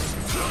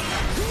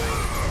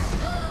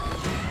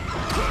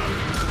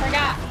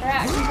 Forgot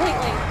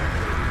completely.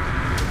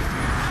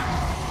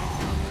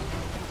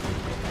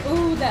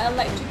 Ooh, the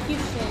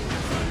electrocution.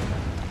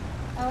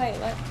 Oh wait,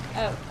 what?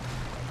 Oh.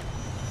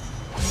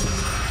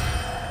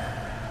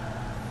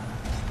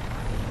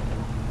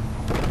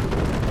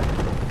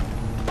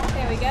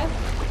 There we go.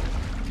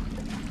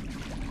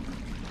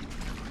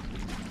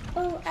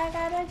 Oh, I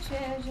got a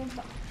treasure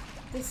box.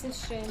 This is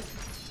strange.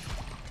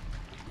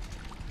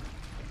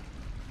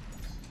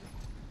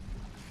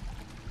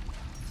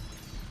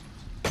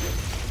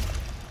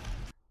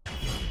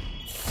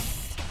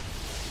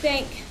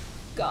 Thank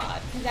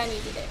God, because I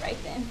needed it right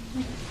then.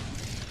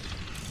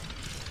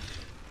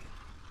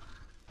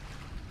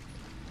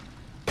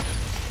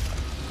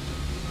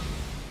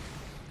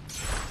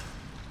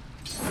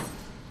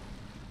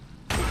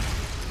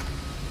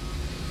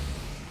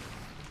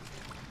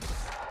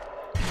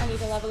 I need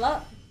to level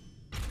up.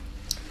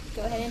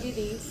 Go ahead and do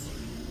these.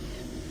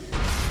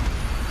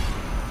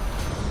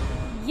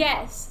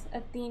 Yes,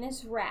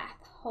 Athena's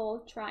Wrath.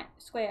 Hold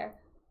square.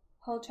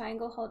 Hold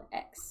triangle, hold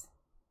X.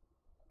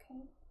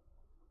 Okay.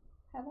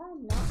 Have I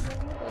not been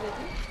able to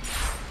do?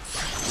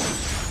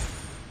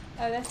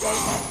 Oh, that's way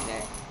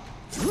faster.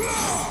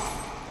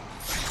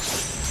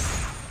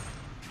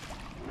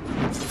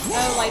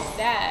 Oh, like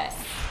that.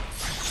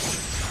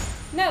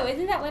 No,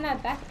 isn't that when I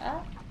back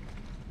up?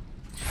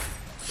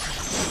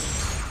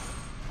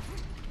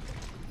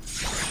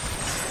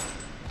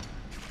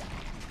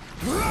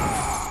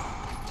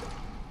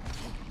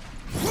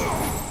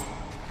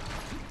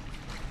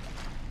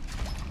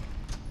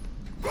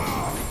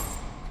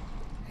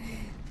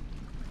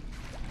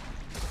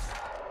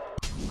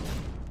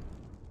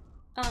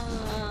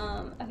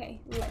 Okay,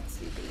 let's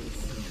do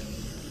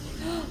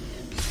these.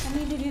 I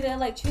need to do the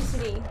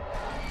electricity.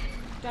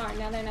 Darn,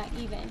 now they're not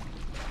even.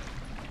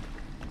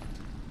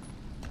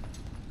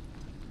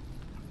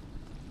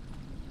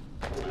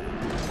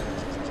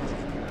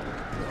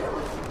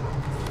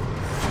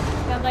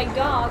 Sound like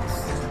dogs.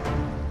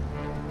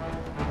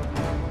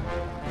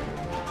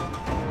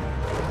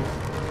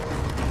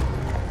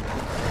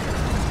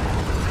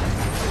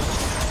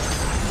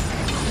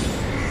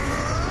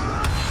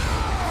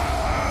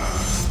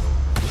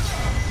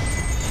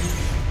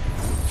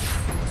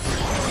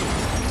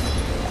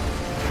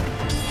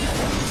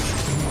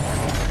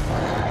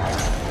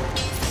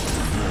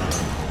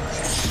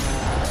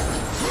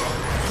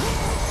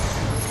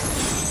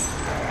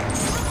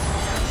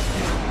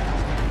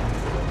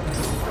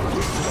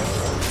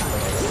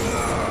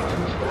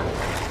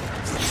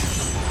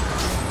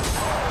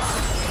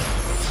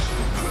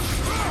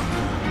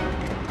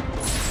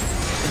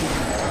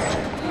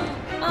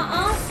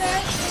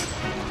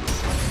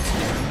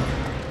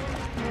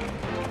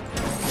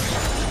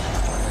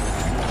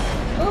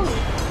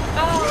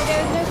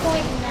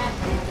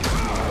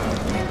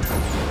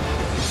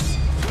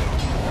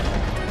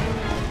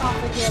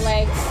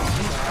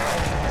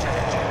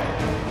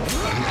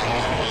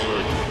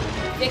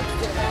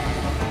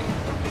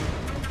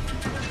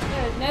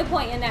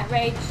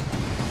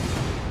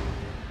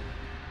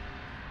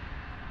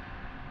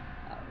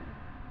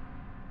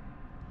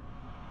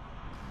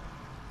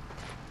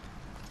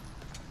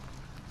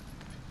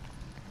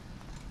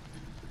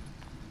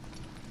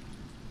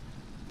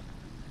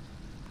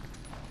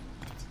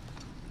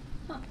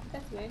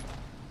 That's weird. Is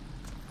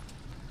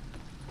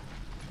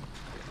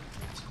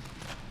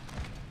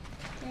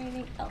there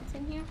anything else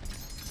in here?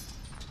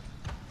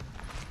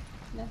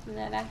 Nothing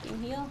that I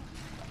can heal?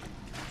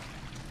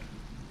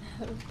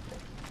 No.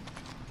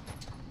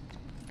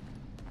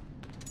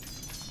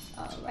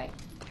 Alright.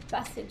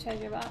 Busted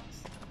treasure box.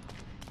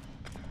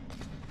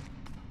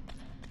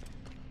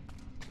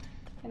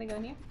 Can I go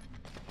in here?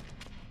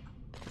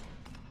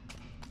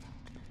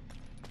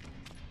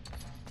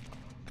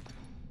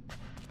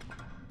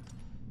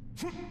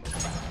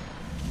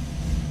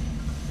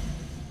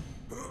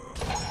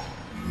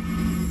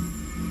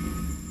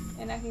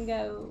 And I can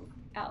go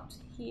out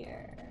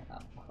here. Oh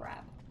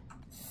crap.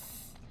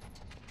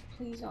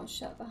 Please don't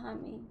shut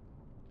behind me.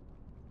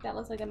 That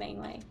looks like a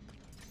main way.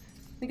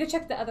 We go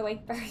check the other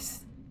way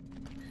first.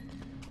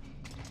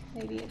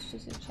 Maybe it's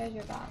just a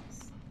treasure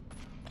box.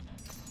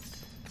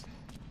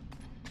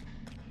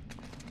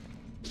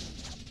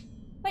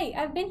 Wait,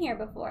 I've been here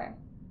before.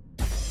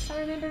 I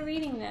remember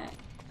reading that.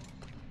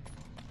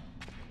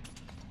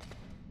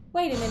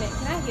 Wait a minute,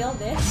 can I heal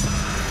this?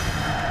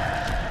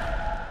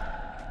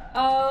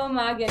 Oh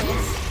my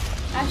goodness.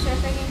 I sure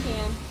freaking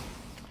can.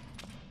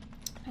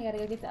 I gotta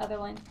go get the other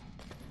one.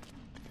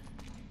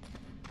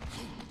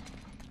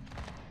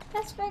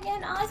 That's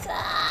freaking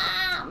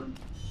awesome!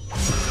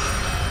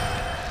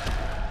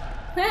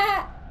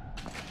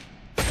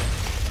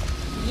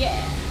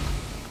 Yeah.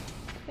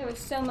 There was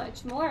so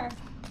much more.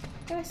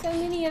 There were so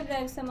many of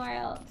those somewhere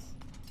else.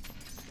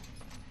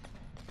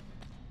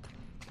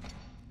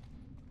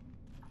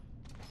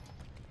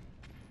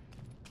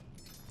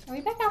 Are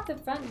we back out the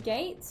front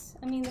gates?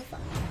 I mean the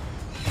front.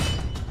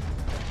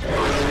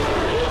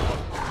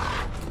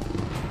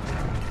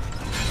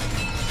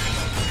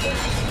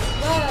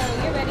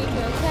 Whoa, you're ready to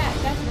attack,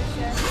 that's for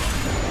sure.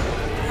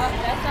 Oh,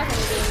 that's not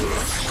gonna do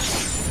anything.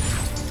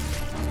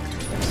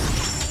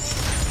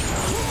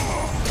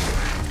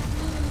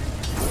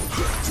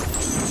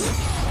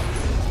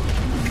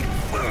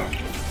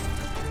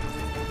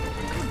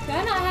 Do I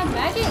not have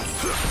magic?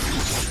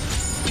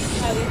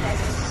 Oh, yes, I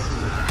do.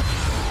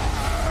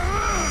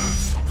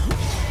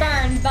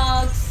 Burn,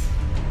 bugs.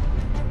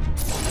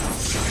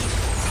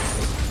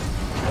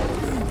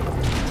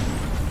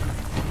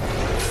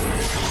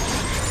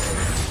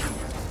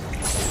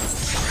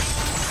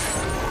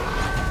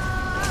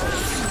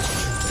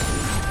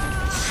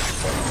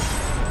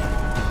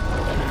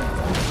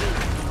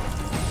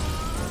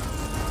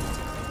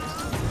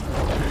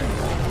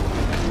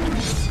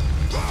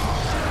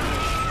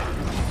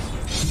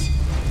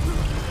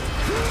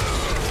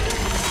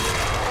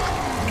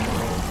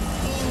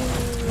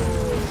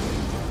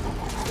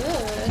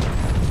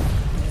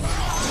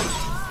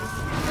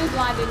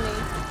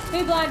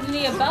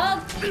 he a bug?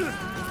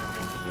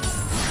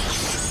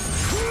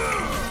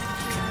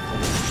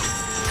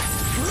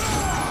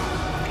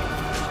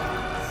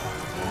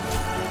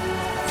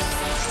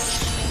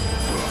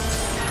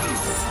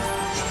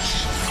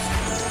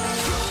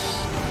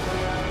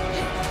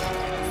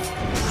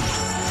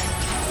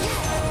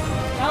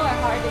 Y'all are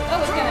hard to.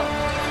 Oh, it's gonna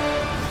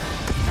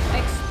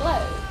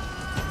explode.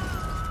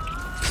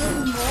 There's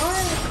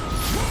more.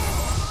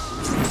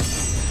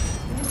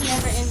 These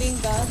never-ending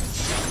bugs.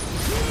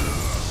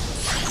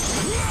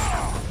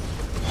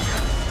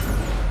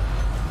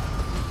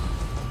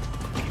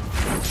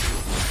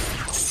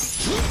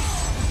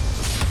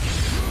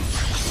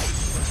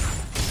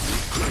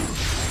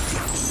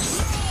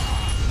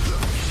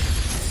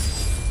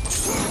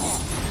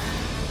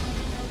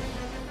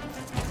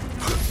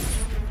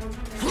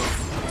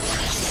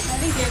 I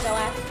think you're the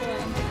last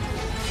one.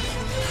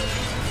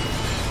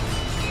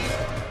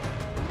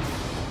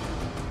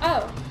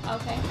 Oh,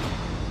 okay.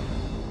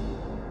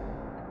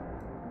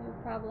 No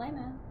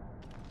problema.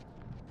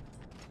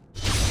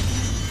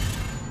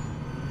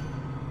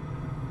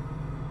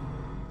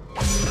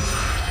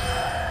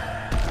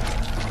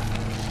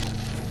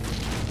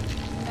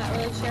 I'm not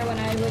really sure when I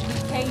would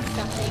decay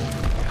something.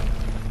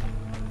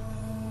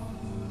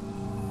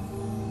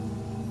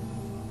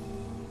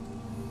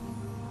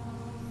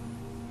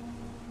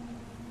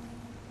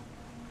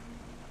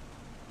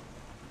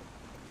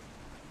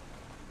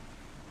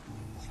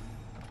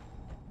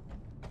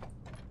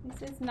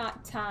 This is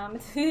not Tom.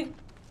 What's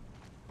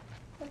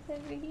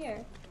over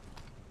here?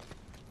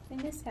 In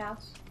this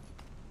house.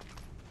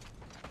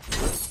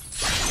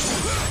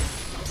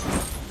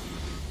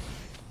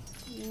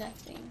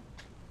 Nothing.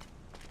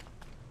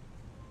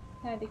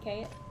 Can I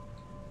decay it?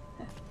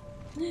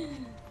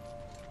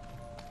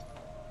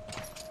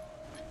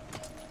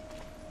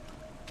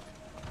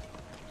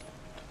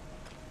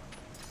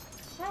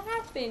 What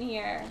happened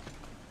here?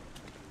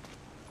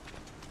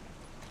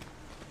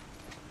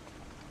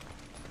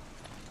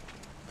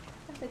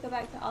 I have to go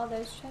back to all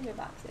those treasure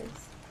boxes.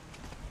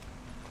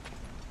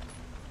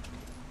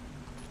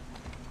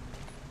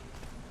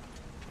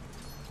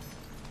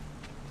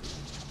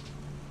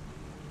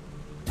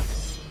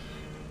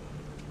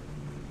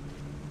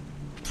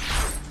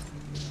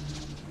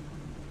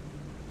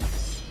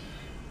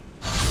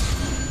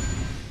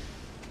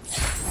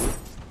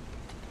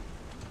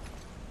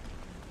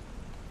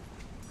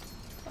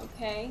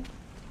 Okay.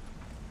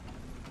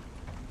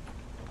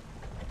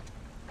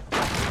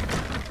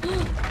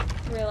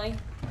 Really?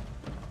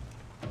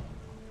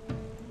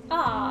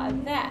 Ah,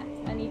 that.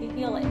 I need to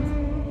heal it.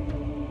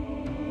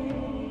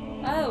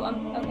 Oh,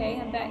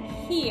 I'm back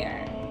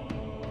here.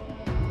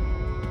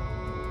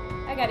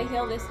 I gotta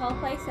heal this whole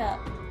place up.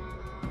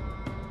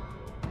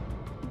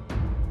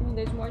 Ooh,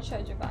 there's more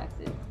treasure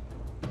boxes.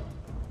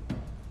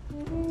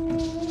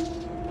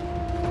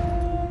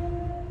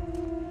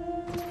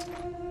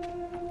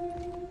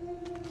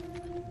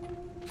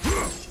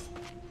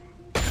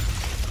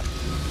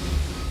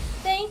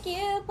 Thank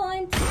you,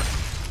 points.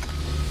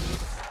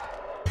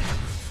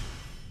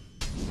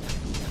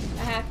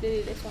 I have to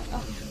do this one.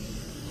 Oh.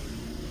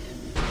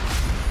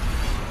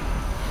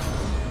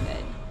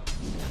 Good.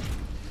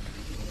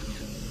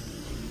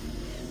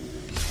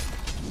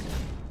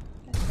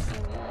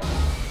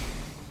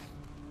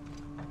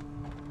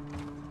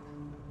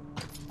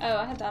 Oh,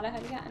 I thought I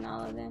had gotten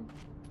all of them.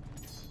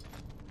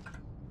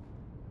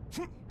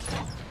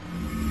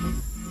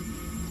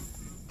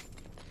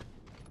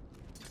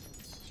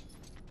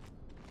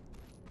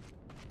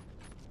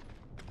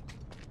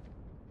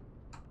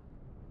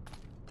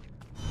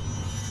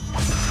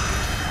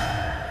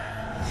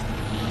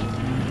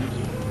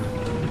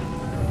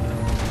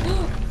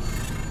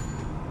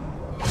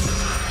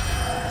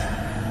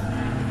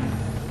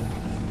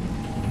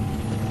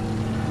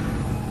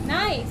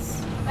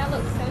 Nice! That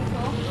looks so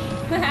cool.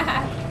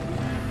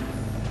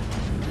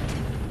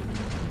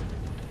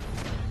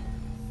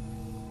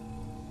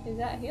 Is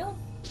that healed?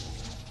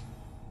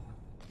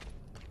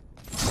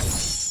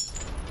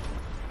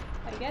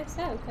 I guess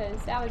so, because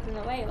that was in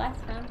the way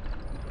last time.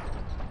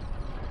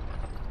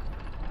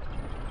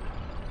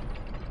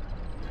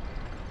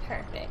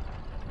 Perfect.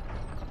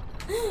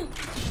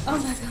 Oh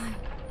my god.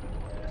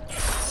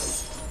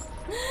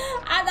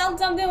 I thought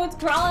something was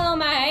crawling on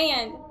my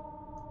hand.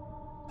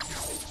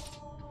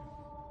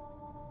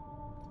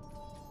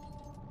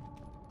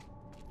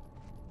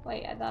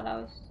 Wait, I thought I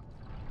was...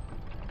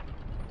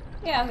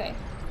 Yeah, okay.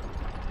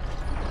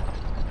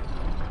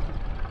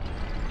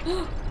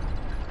 Don't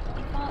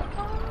fall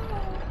apart.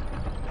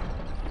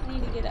 I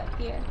need to get up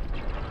here.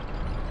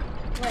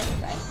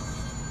 Right.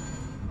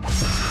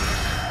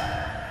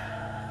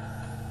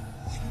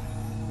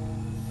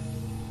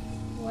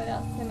 What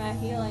else am I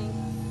healing?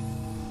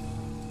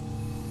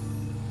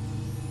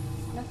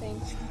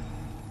 Nothing.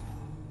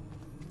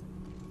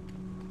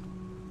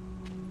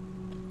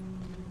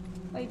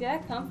 Wait, did I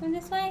come from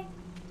this way?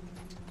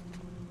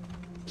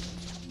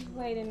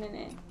 Wait a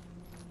minute.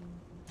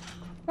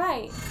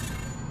 Right.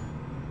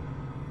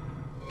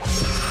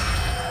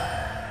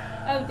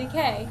 Oh,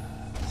 decay.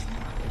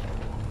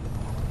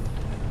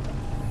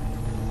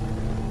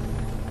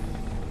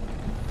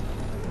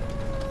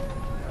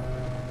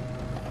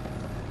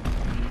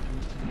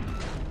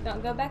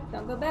 Don't go back.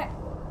 Don't go back.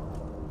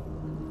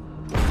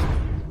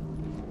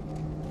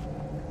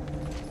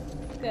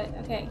 Good.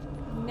 Okay.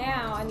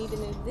 Now I need to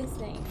move this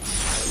thing.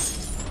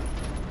 It's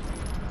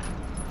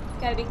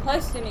gotta be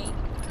close to me,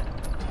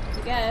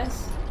 I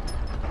guess.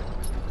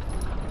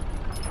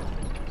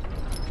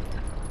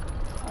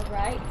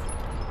 Alright.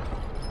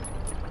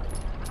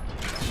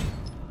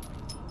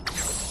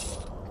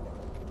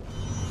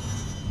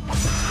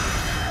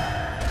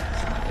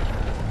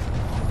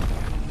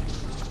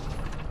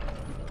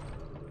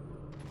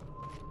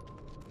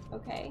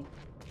 Okay.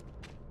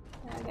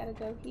 Now I gotta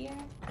go here.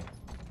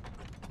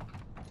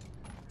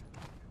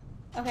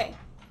 Okay.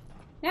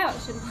 Now it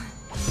should work.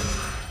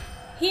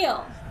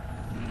 Heal.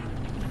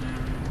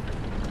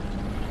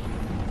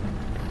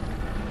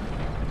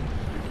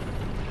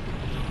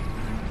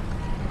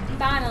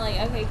 Finally.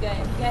 Okay, good.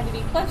 You have to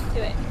be close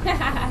to it.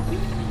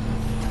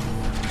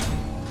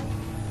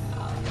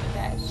 Oh,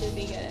 that should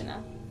be good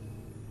enough.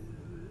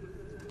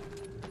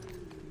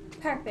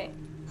 Perfect.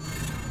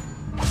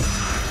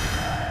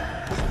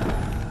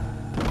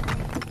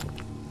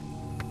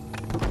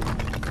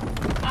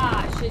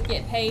 Ah, I should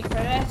get paid for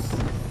this.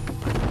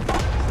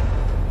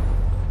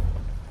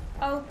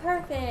 Oh,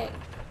 perfect.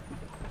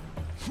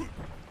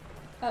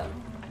 Oh.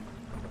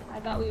 I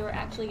thought we were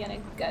actually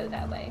gonna go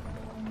that way.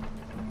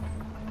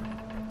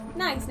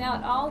 Nice, now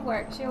it all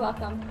works. You're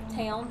welcome,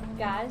 town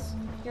guys.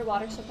 Your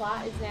water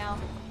supply is now...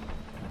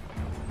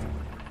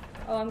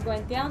 Oh, I'm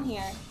going down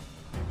here.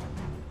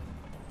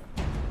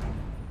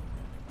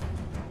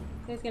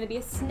 There's gonna be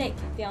a snake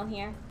down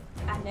here.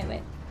 I knew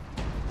it.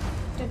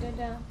 Dun, dun,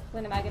 dun.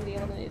 When am I gonna be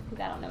able to move?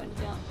 Because I don't know when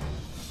to jump.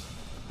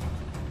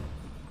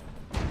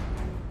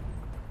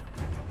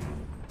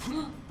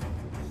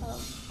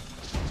 Oh.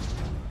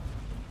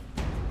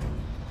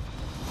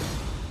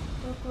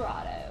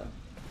 Grotto.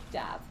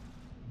 Dive.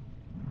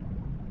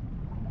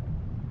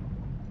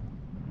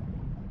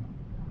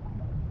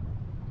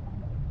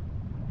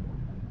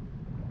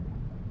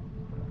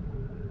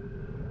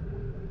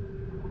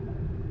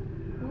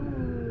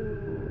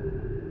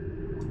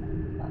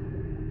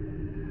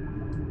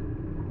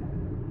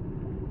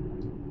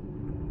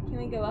 Can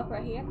we go up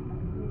right here?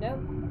 Nope.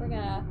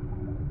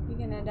 You're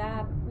gonna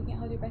die. We can't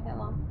hold your breath that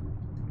long.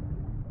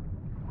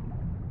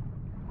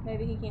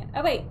 Maybe he can't.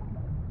 Oh wait!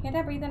 Can't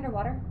I breathe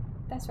underwater?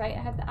 That's right, I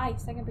have the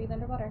ice. I can breathe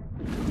underwater.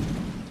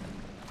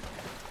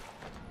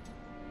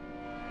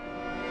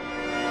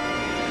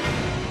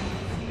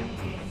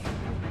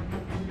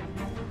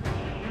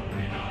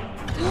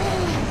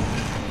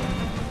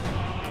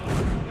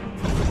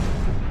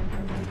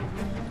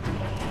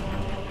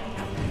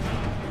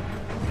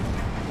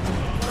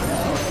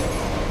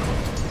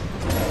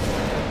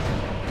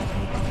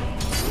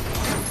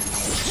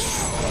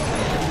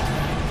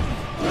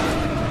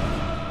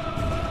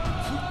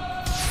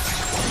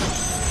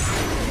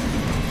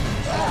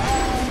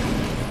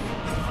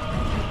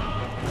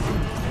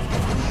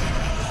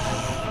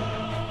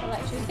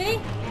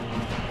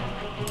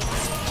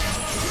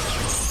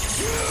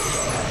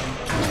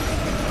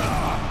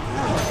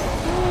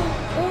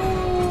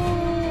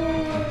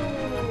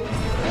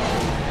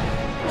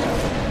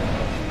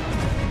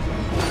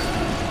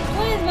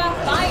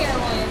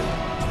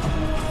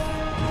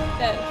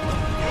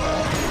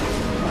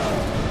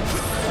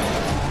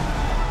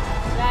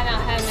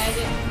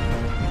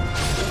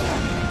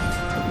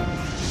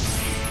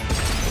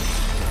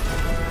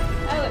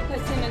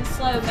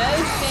 Slow motion.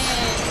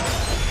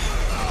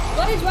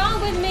 What is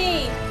wrong with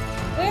me?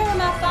 Where are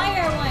my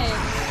fire ones?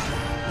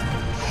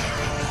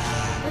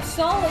 The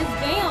soul is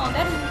down.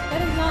 That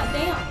is not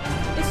down.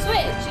 It's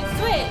switched. It's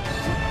switched.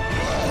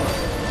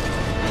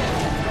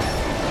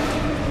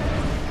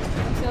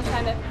 I'm still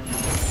trying to.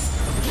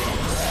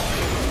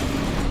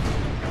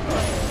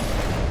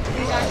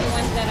 These aren't the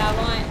ones that I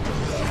want.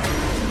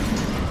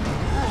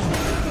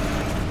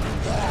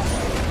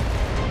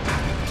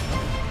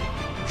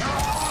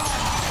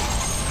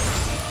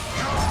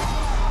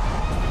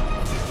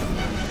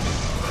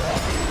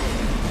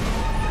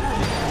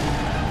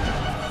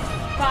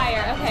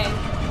 Fire, okay.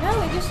 No,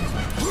 it just...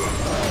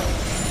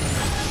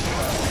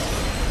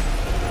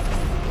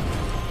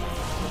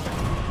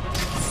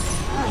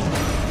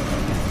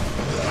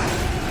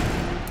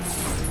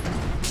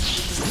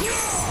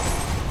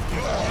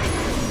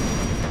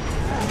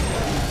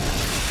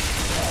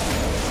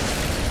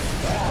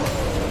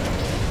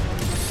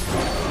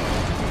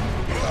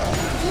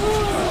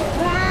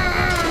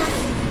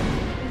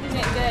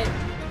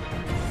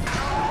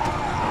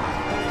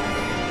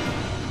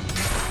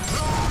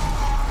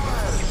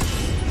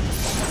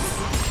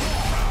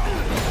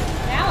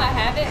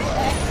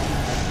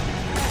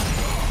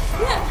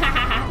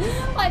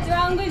 What's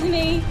wrong with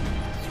me?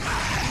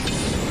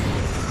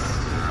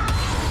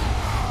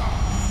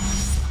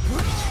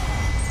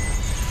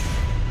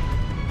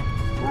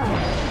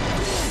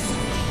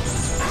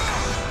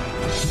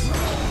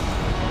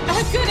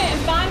 I couldn't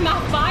find my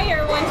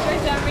fire once for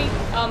some reason.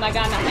 Oh my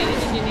god, I'm not paying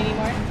attention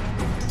anymore.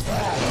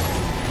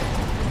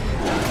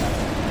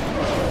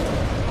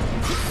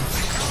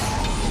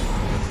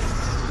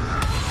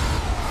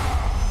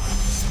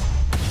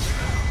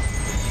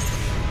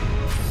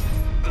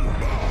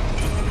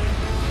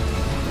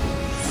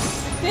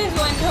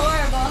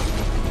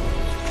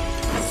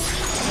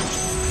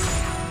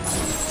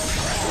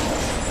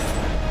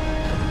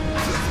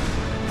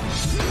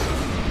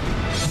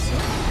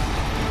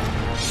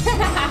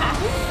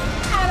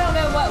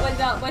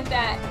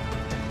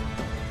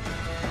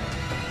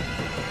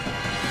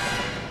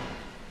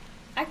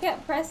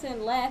 kept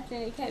pressing left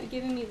and it kept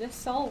giving me the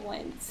soul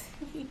ones.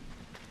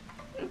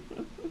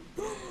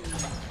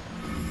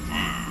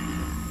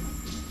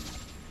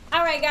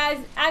 Alright guys,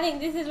 I think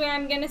this is where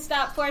I'm gonna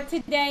stop for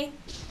today.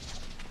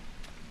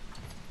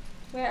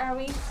 Where are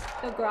we?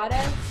 The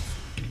grotto?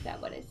 Is that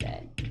what it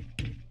said?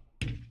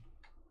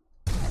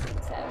 I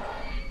think so.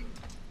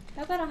 I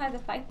hope I don't have to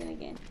fight them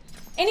again.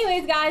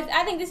 Anyways guys,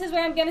 I think this is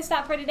where I'm gonna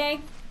stop for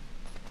today.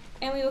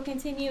 And we will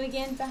continue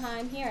again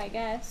behind here, I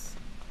guess.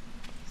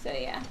 So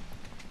yeah.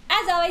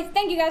 As always,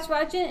 thank you guys for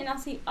watching, and I'll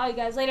see all you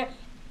guys later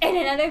in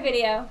another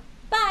video.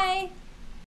 Bye!